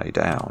just lie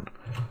down.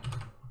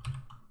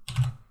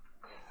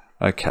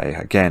 Okay,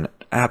 again,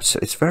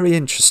 absolutely, it's very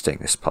interesting,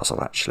 this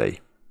puzzle,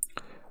 actually.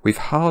 We've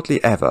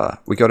hardly ever,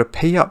 we got a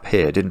P up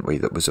here, didn't we,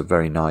 that was a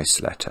very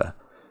nice letter,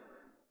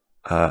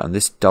 and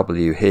this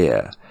W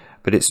here,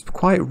 but it's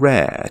quite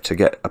rare to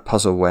get a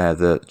puzzle where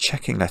the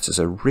checking letters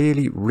are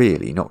really,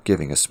 really not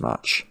giving us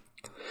much.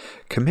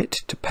 Commit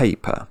to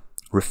paper,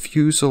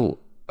 refusal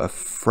of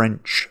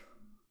French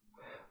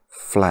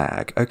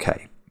flag.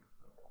 Okay,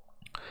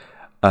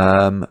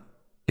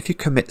 if you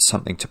commit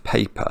something to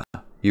paper,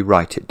 you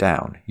write it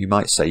down. You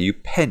might say you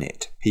pen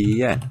it,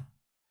 P-E-N.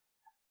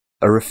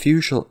 A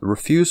refusal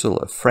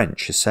of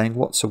French is saying,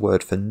 what's a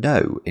word for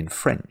no in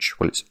French?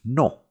 Well, it's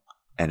non,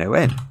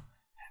 N-O-N.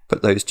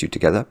 Put those two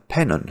together,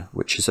 pennon,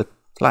 which is a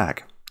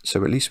flag.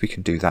 So at least we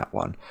can do that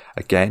one.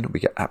 Again,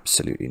 we get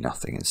absolutely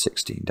nothing in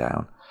 16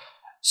 down.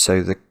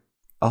 So the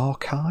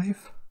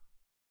archive?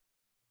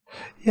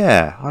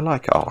 Yeah, I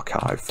like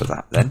archive for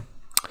that then.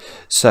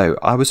 So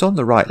I was on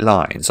the right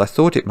lines. I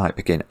thought it might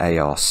begin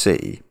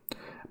A-R-C.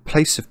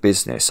 Place of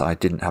business, I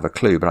didn't have a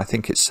clue, but I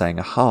think it's saying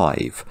a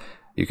hive.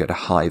 You get a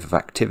hive of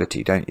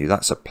activity, don't you?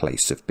 That's a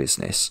place of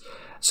business.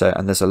 So,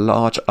 and there's a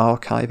large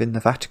archive in the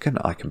Vatican.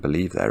 I can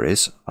believe there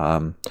is.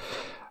 A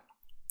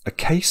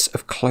case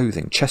of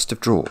clothing, chest of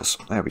drawers.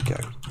 There we go.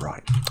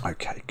 Right.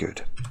 Okay.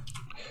 Good.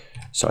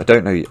 So I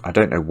don't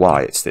know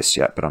why it's this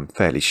yet, but I'm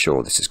fairly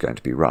sure this is going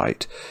to be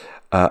right.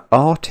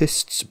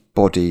 Artist's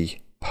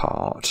body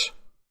part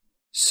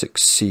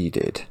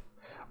succeeded.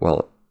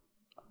 Well,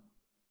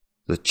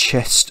 the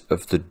chest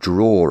of the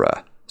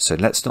drawer. So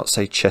let's not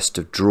say chest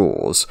of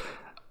drawers.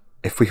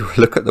 If we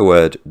look at the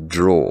word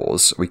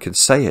drawers, we can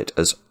say it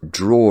as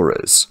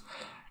drawers.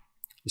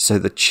 So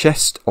the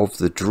chest of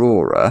the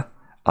drawer,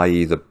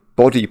 i.e. the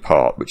body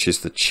part, which is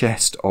the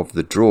chest of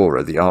the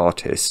drawer, the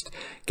artist,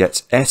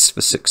 gets S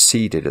for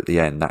succeeded at the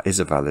end. That is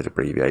a valid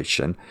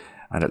abbreviation.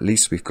 And at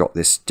least we've got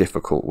this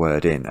difficult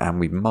word in. And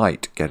we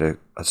might get a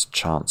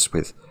chance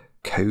with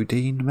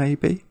codeine,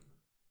 maybe?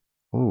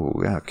 Oh,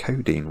 yeah,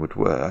 codeine would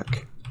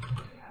work.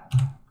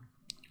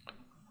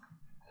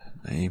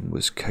 Name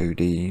was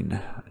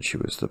Codeine, and she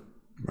was the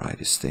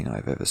brightest thing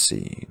I've ever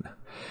seen.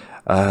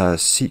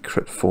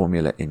 Secret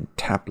formula in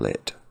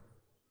tablet.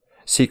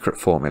 Secret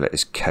formula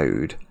is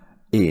code.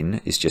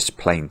 In is just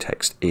plain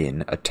text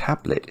in. A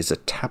tablet is a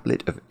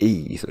tablet of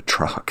E, the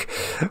truck,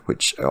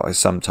 which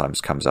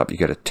sometimes comes up. You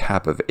get a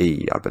tab of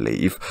E, I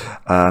believe.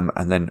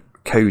 And then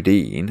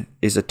codeine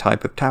is a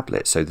type of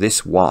tablet. So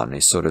this one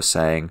is sort of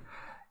saying,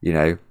 you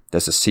know,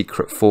 there's a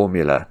secret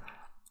formula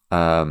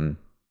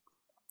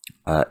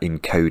in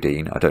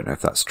codeine. I don't know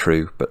if that's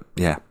true, but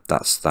yeah,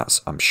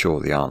 that's I'm sure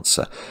the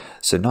answer.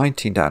 So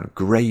 19 down,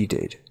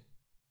 graded.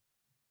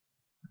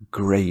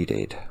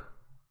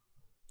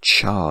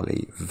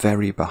 Charlie,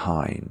 very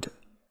behind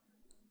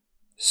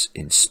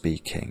in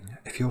speaking.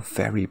 If you're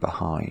very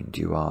behind,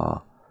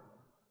 you're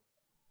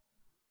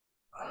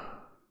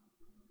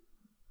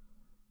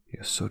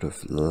sort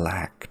of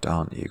lagged,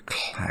 aren't you?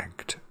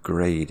 Clagged,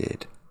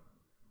 graded.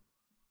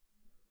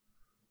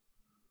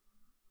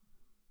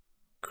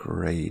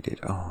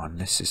 Oh, and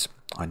this is,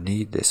 I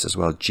need this as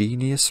well.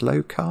 Genius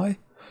loci?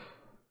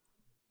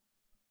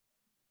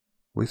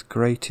 With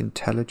great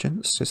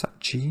intelligence. Is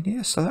that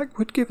genius? So that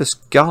would give us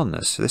gun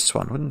as this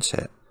one, wouldn't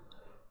it?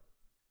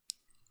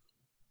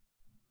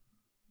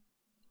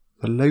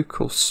 The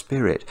local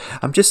spirit.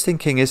 I'm just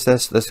thinking,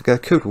 there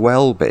could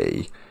well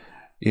be,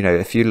 you know,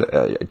 if you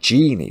a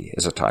genie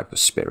is a type of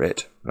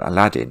spirit.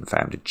 Aladdin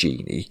found a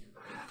genie.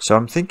 So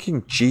I'm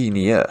thinking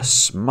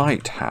genius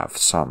might have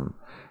some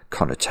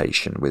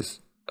connotation with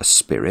a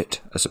spirit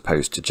as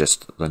opposed to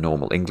just the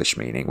normal English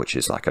meaning, which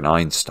is like an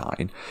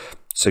Einstein.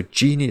 So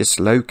genius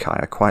loci,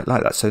 I quite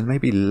like that. So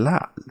maybe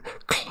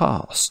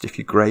classed. If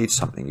you grade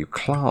something, you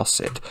class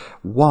it.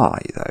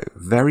 Why though?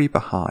 Very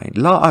behind.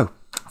 Oh,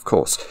 of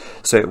course.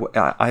 So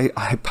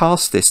I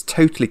passed this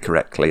totally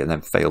correctly and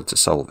then failed to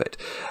solve it.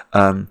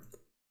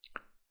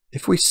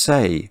 If we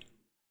say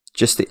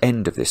just the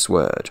end of this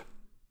word,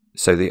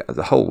 so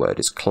the whole word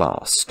is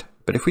classed.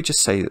 But if we just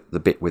say the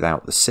bit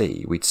without the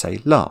C, we'd say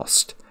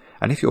last.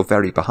 And if you're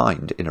very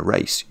behind in a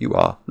race, you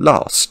are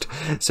last.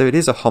 So it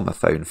is a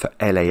homophone for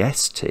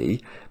LAST,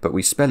 but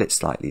we spell it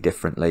slightly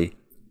differently.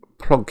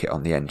 Plonk it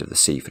on the end of the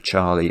C for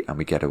Charlie, and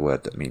we get a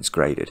word that means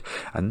graded.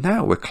 And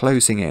now we're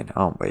closing in,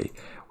 aren't we?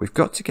 We've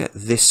got to get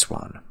this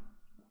one,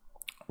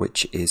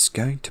 which is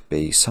going to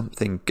be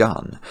something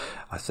gun,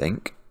 I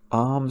think.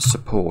 Arm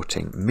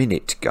supporting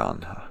minute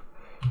gun.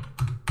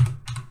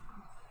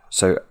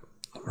 So,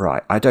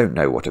 right, I don't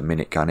know what a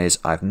minute gun is.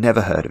 I've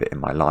never heard of it in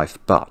my life,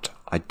 but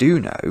I do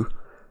know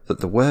that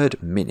the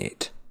word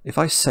minute, if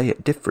I say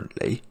it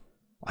differently,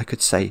 I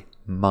could say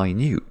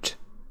minute.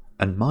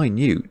 And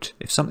minute,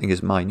 if something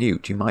is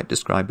minute, you might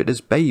describe it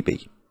as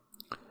baby.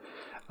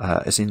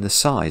 As in the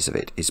size of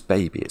it is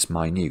baby, it's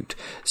minute.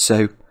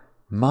 So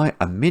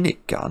a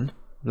minute gun,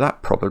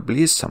 that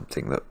probably is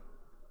something that,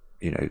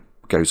 you know,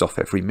 goes off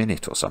every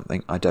minute or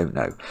something. I don't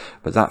know.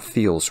 But that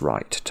feels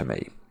right to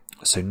me.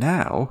 So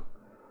now,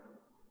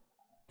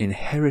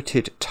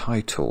 inherited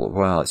title.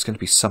 Well, it's going to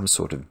be some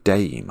sort of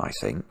dame, I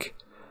think.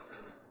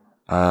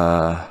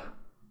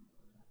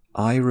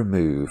 I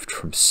removed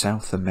from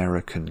South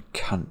American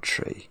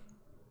country.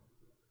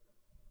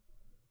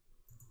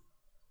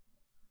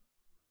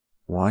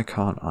 Why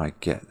can't I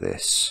get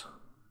this?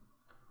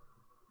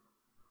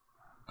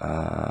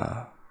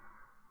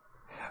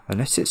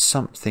 Unless it's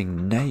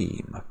something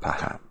name,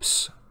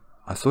 perhaps.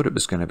 I thought it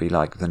was going to be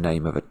like the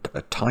name of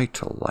a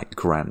title, like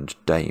Grand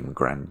Dame,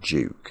 Grand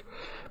Duke.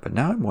 But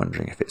now I'm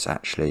wondering if it's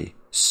actually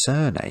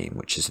surname,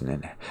 which is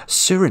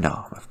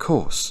Suriname, of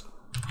course.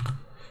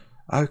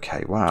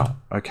 Okay, wow.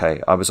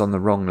 Okay, I was on the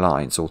wrong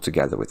lines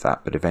altogether with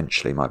that, but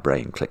eventually my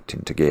brain clicked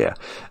into gear.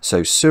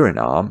 So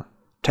Suriname,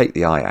 take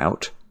the I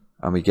out,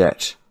 and we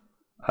get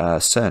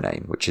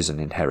surname, which is an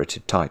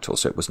inherited title,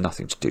 so it was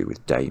nothing to do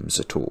with dames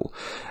at all.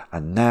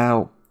 And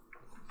now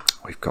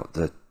we've got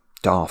the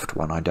daft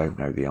one I don't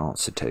know the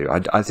answer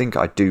to. I think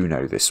I do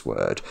know this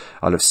word.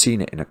 I'll have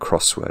seen it in a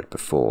crossword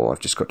before. I've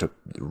just got to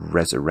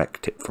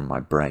resurrect it from my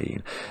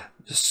brain.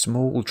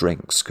 Small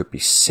drinks could be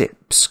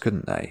sips,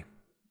 couldn't they?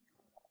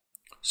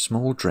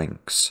 Small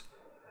drinks,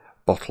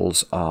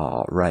 bottles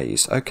are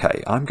raised.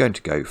 Okay, I'm going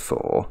to go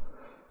for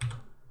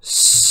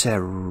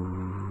Serapis.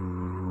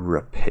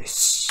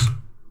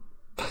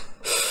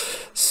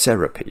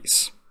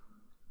 Serapis.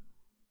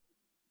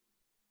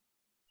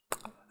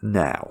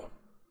 Now,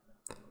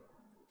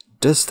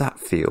 does that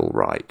feel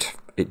right?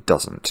 It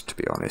doesn't, to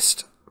be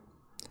honest.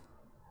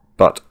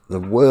 But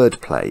the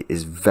wordplay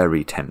is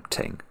very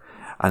tempting.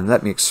 And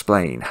let me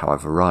explain how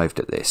I've arrived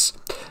at this.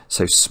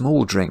 So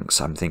small drinks,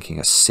 I'm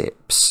thinking are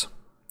sips.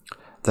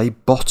 They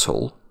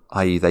bottle,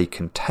 i.e. they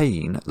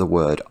contain the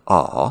word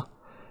are,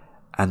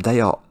 and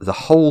they are, the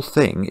whole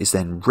thing is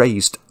then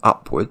raised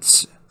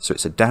upwards. So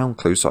it's a down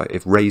clue, so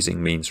if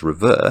raising means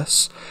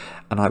reverse,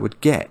 and I would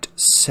get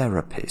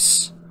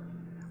Serapis,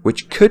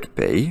 which could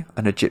be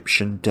an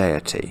Egyptian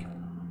deity.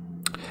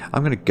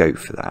 I'm going to go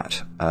for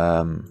that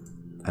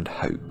and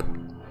hope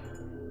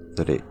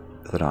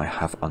that I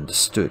have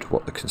understood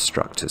what the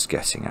constructor's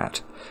getting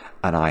at,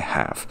 and I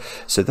have.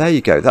 So there you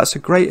go. That's a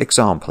great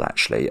example,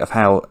 actually, of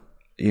how,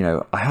 you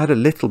know, I had a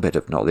little bit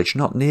of knowledge,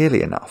 not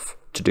nearly enough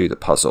to do the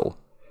puzzle,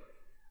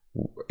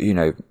 you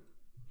know,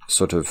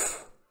 sort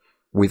of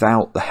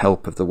without the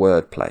help of the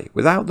wordplay.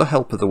 Without the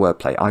help of the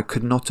wordplay, I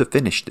could not have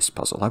finished this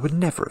puzzle. I would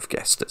never have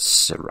guessed at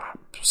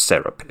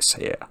Serapis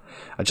here.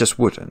 I just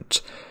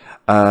wouldn't.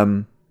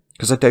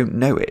 Because I don't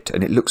know it,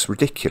 and it looks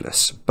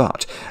ridiculous.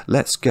 But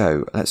let's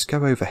go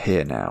over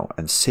here now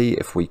and see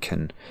if we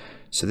can.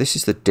 So this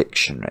is the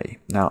dictionary.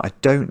 Now I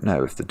don't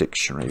know if the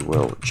dictionary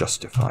will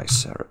justify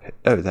Serapis.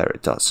 Oh, there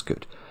it does.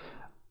 Good.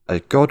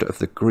 A god of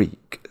the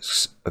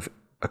Greeks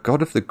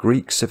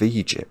of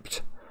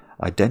Egypt,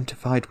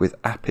 identified with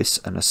Apis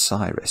and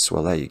Osiris.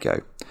 Well, there you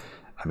go.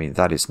 I mean,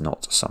 that is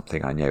not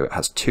something I know. It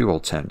has two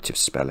alternative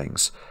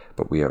spellings,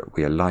 but we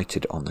are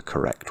lighted on the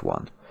correct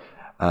one.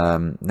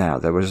 Now,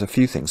 there was a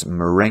few things.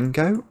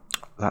 Marengo,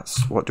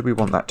 that's, what do we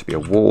want that to be? A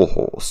war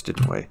horse,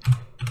 didn't we?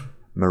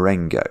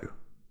 Marengo.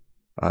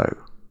 Oh.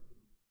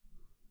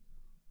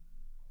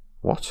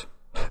 What?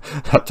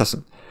 That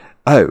doesn't...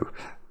 Oh.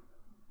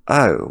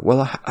 Oh,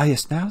 well,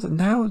 yes, now,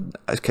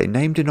 okay,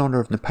 named in honour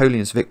of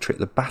Napoleon's victory at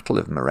the Battle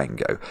of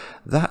Marengo.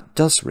 That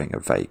does ring a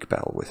vague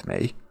bell with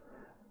me.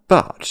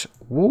 But,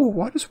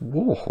 why does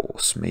war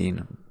horse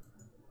mean?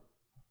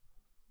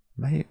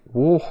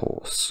 War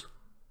horse.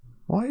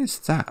 Why is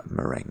that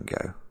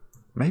Marengo?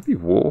 Maybe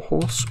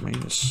warhorse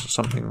means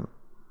something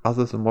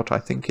other than what I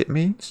think it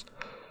means.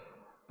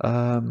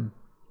 An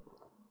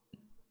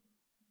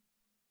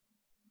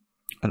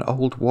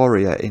old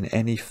warrior in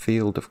any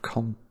field of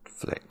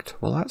conflict.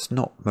 Well, that's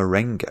not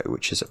Marengo,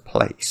 which is a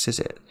place, is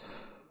it?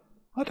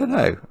 I don't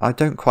know. I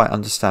don't quite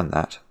understand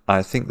that.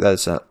 I think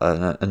there's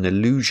an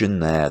illusion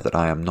there that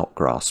I am not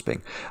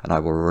grasping, and I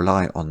will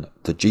rely on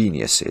the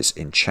geniuses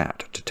in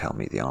chat to tell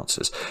me the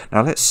answers.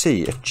 Now let's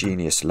see if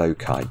Genius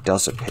Loci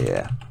does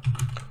appear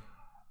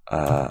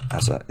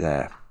as a...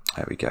 There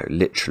we go.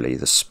 Literally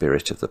the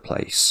spirit of the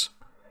place.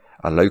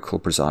 a local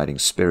presiding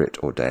spirit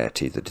or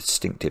deity, the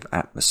distinctive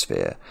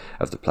atmosphere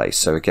of the place.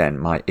 So again,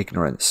 my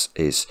ignorance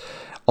is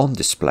on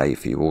display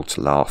for you all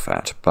to laugh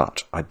at,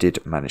 but I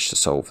did manage to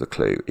solve the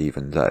clue,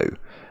 even though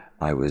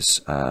I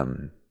was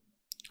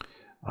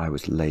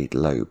laid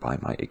low by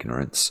my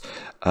ignorance.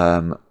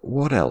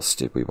 What else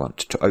did we want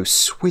to... Oh,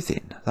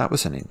 Swithin. That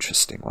was an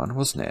interesting one,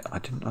 wasn't it? I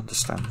didn't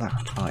understand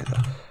that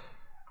either.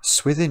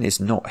 Swithin is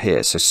not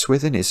here, so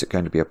Swithin is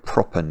going to be a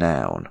proper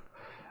noun,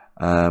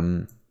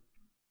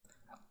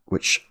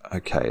 which,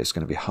 okay, is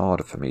going to be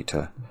harder for me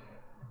to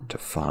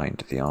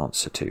find the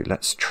answer to.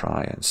 Let's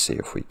try and see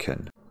if we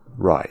can...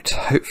 Right,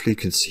 hopefully you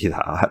can see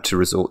that. I had to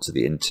resort to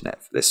the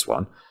internet for this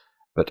one.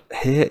 But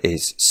here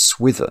is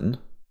Swithin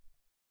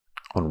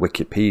on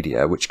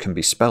Wikipedia, which can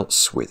be spelt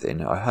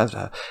Swithin. I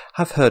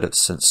have heard of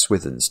St.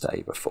 Swithin's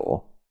Day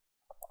before.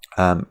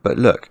 But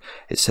look,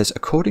 it says,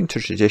 according to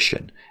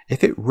tradition,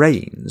 if it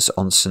rains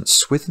on St.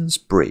 Swithin's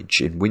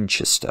Bridge in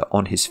Winchester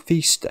on his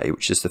feast day,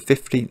 which is the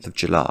 15th of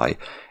July,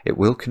 it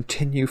will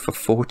continue for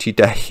 40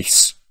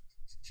 days.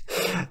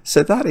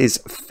 So that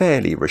is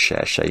fairly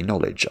recherche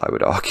knowledge, I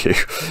would argue.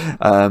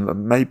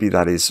 Maybe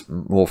that is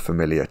more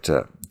familiar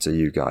to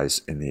you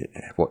guys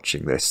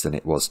watching this than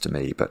it was to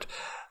me, but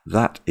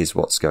that is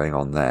what's going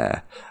on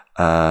there.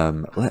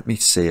 Let me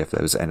see if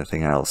there was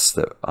anything else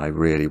that I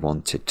really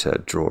wanted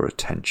to draw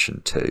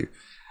attention to.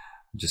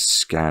 I'm just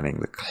scanning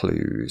the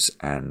clues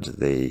and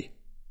the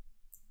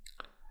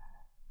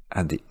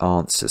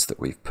answers that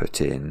we've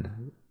put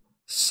in.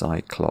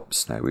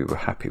 Cyclops. No, we were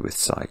happy with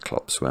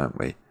Cyclops, weren't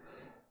we?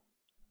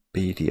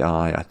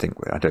 BDI. I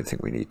don't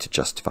think we need to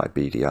justify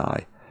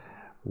BDI.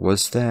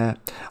 Was there?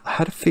 I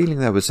had a feeling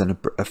there was a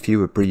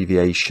few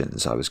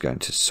abbreviations I was going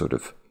to sort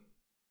of...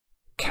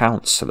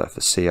 Counsellor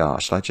for CR.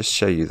 Shall I just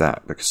show you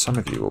that? Because some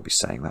of you will be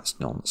saying that's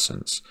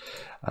nonsense.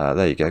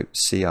 There you go.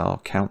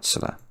 CR,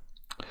 counsellor.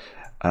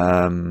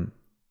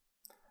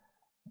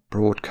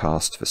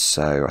 Broadcast for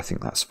so. I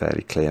think that's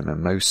fairly clear.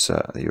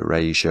 Mimosa, the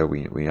Eurasia.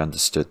 We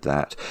understood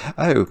that.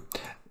 Oh,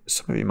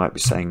 some of you might be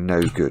saying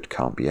no good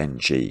can't be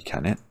NG,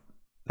 can it?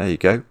 There you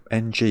go.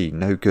 NG,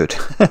 no good.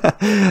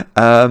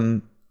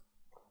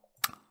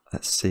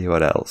 Let's see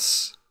what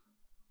else.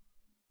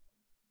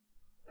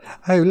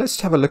 Oh,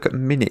 let's have a look at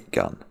minute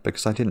gun,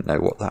 because I didn't know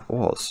what that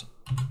was.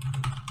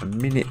 A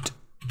minute...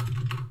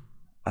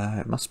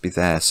 it must be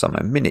there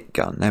somewhere. Minute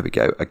gun, there we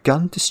go. A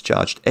gun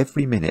discharged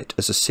every minute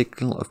as a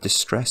signal of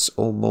distress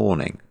or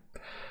mourning.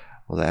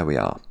 Well, there we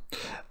are.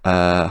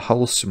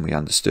 Wholesome, we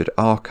understood.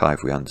 Archive,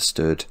 we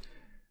understood.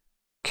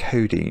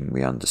 Codeine,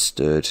 we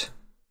understood.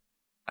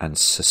 And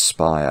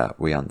Suspire,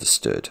 we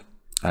understood.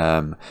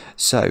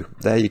 So,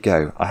 there you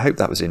go. I hope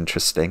that was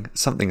interesting.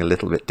 Something a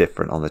little bit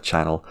different on the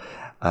channel.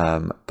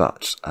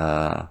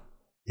 Yeah,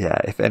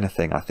 if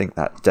anything, I think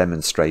that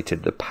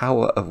demonstrated the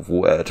power of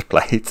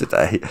wordplay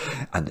today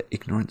and the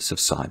ignorance of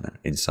Simon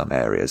in some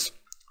areas.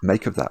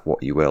 Make of that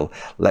what you will.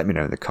 Let me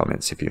know in the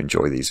comments if you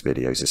enjoy these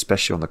videos,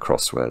 especially on the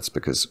crosswords,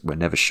 because we're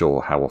never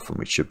sure how often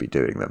we should be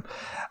doing them.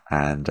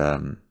 And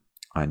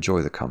I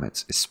enjoy the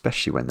comments,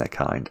 especially when they're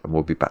kind, and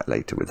we'll be back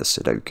later with a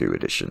Sudoku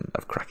edition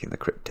of Cracking the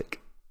Cryptic.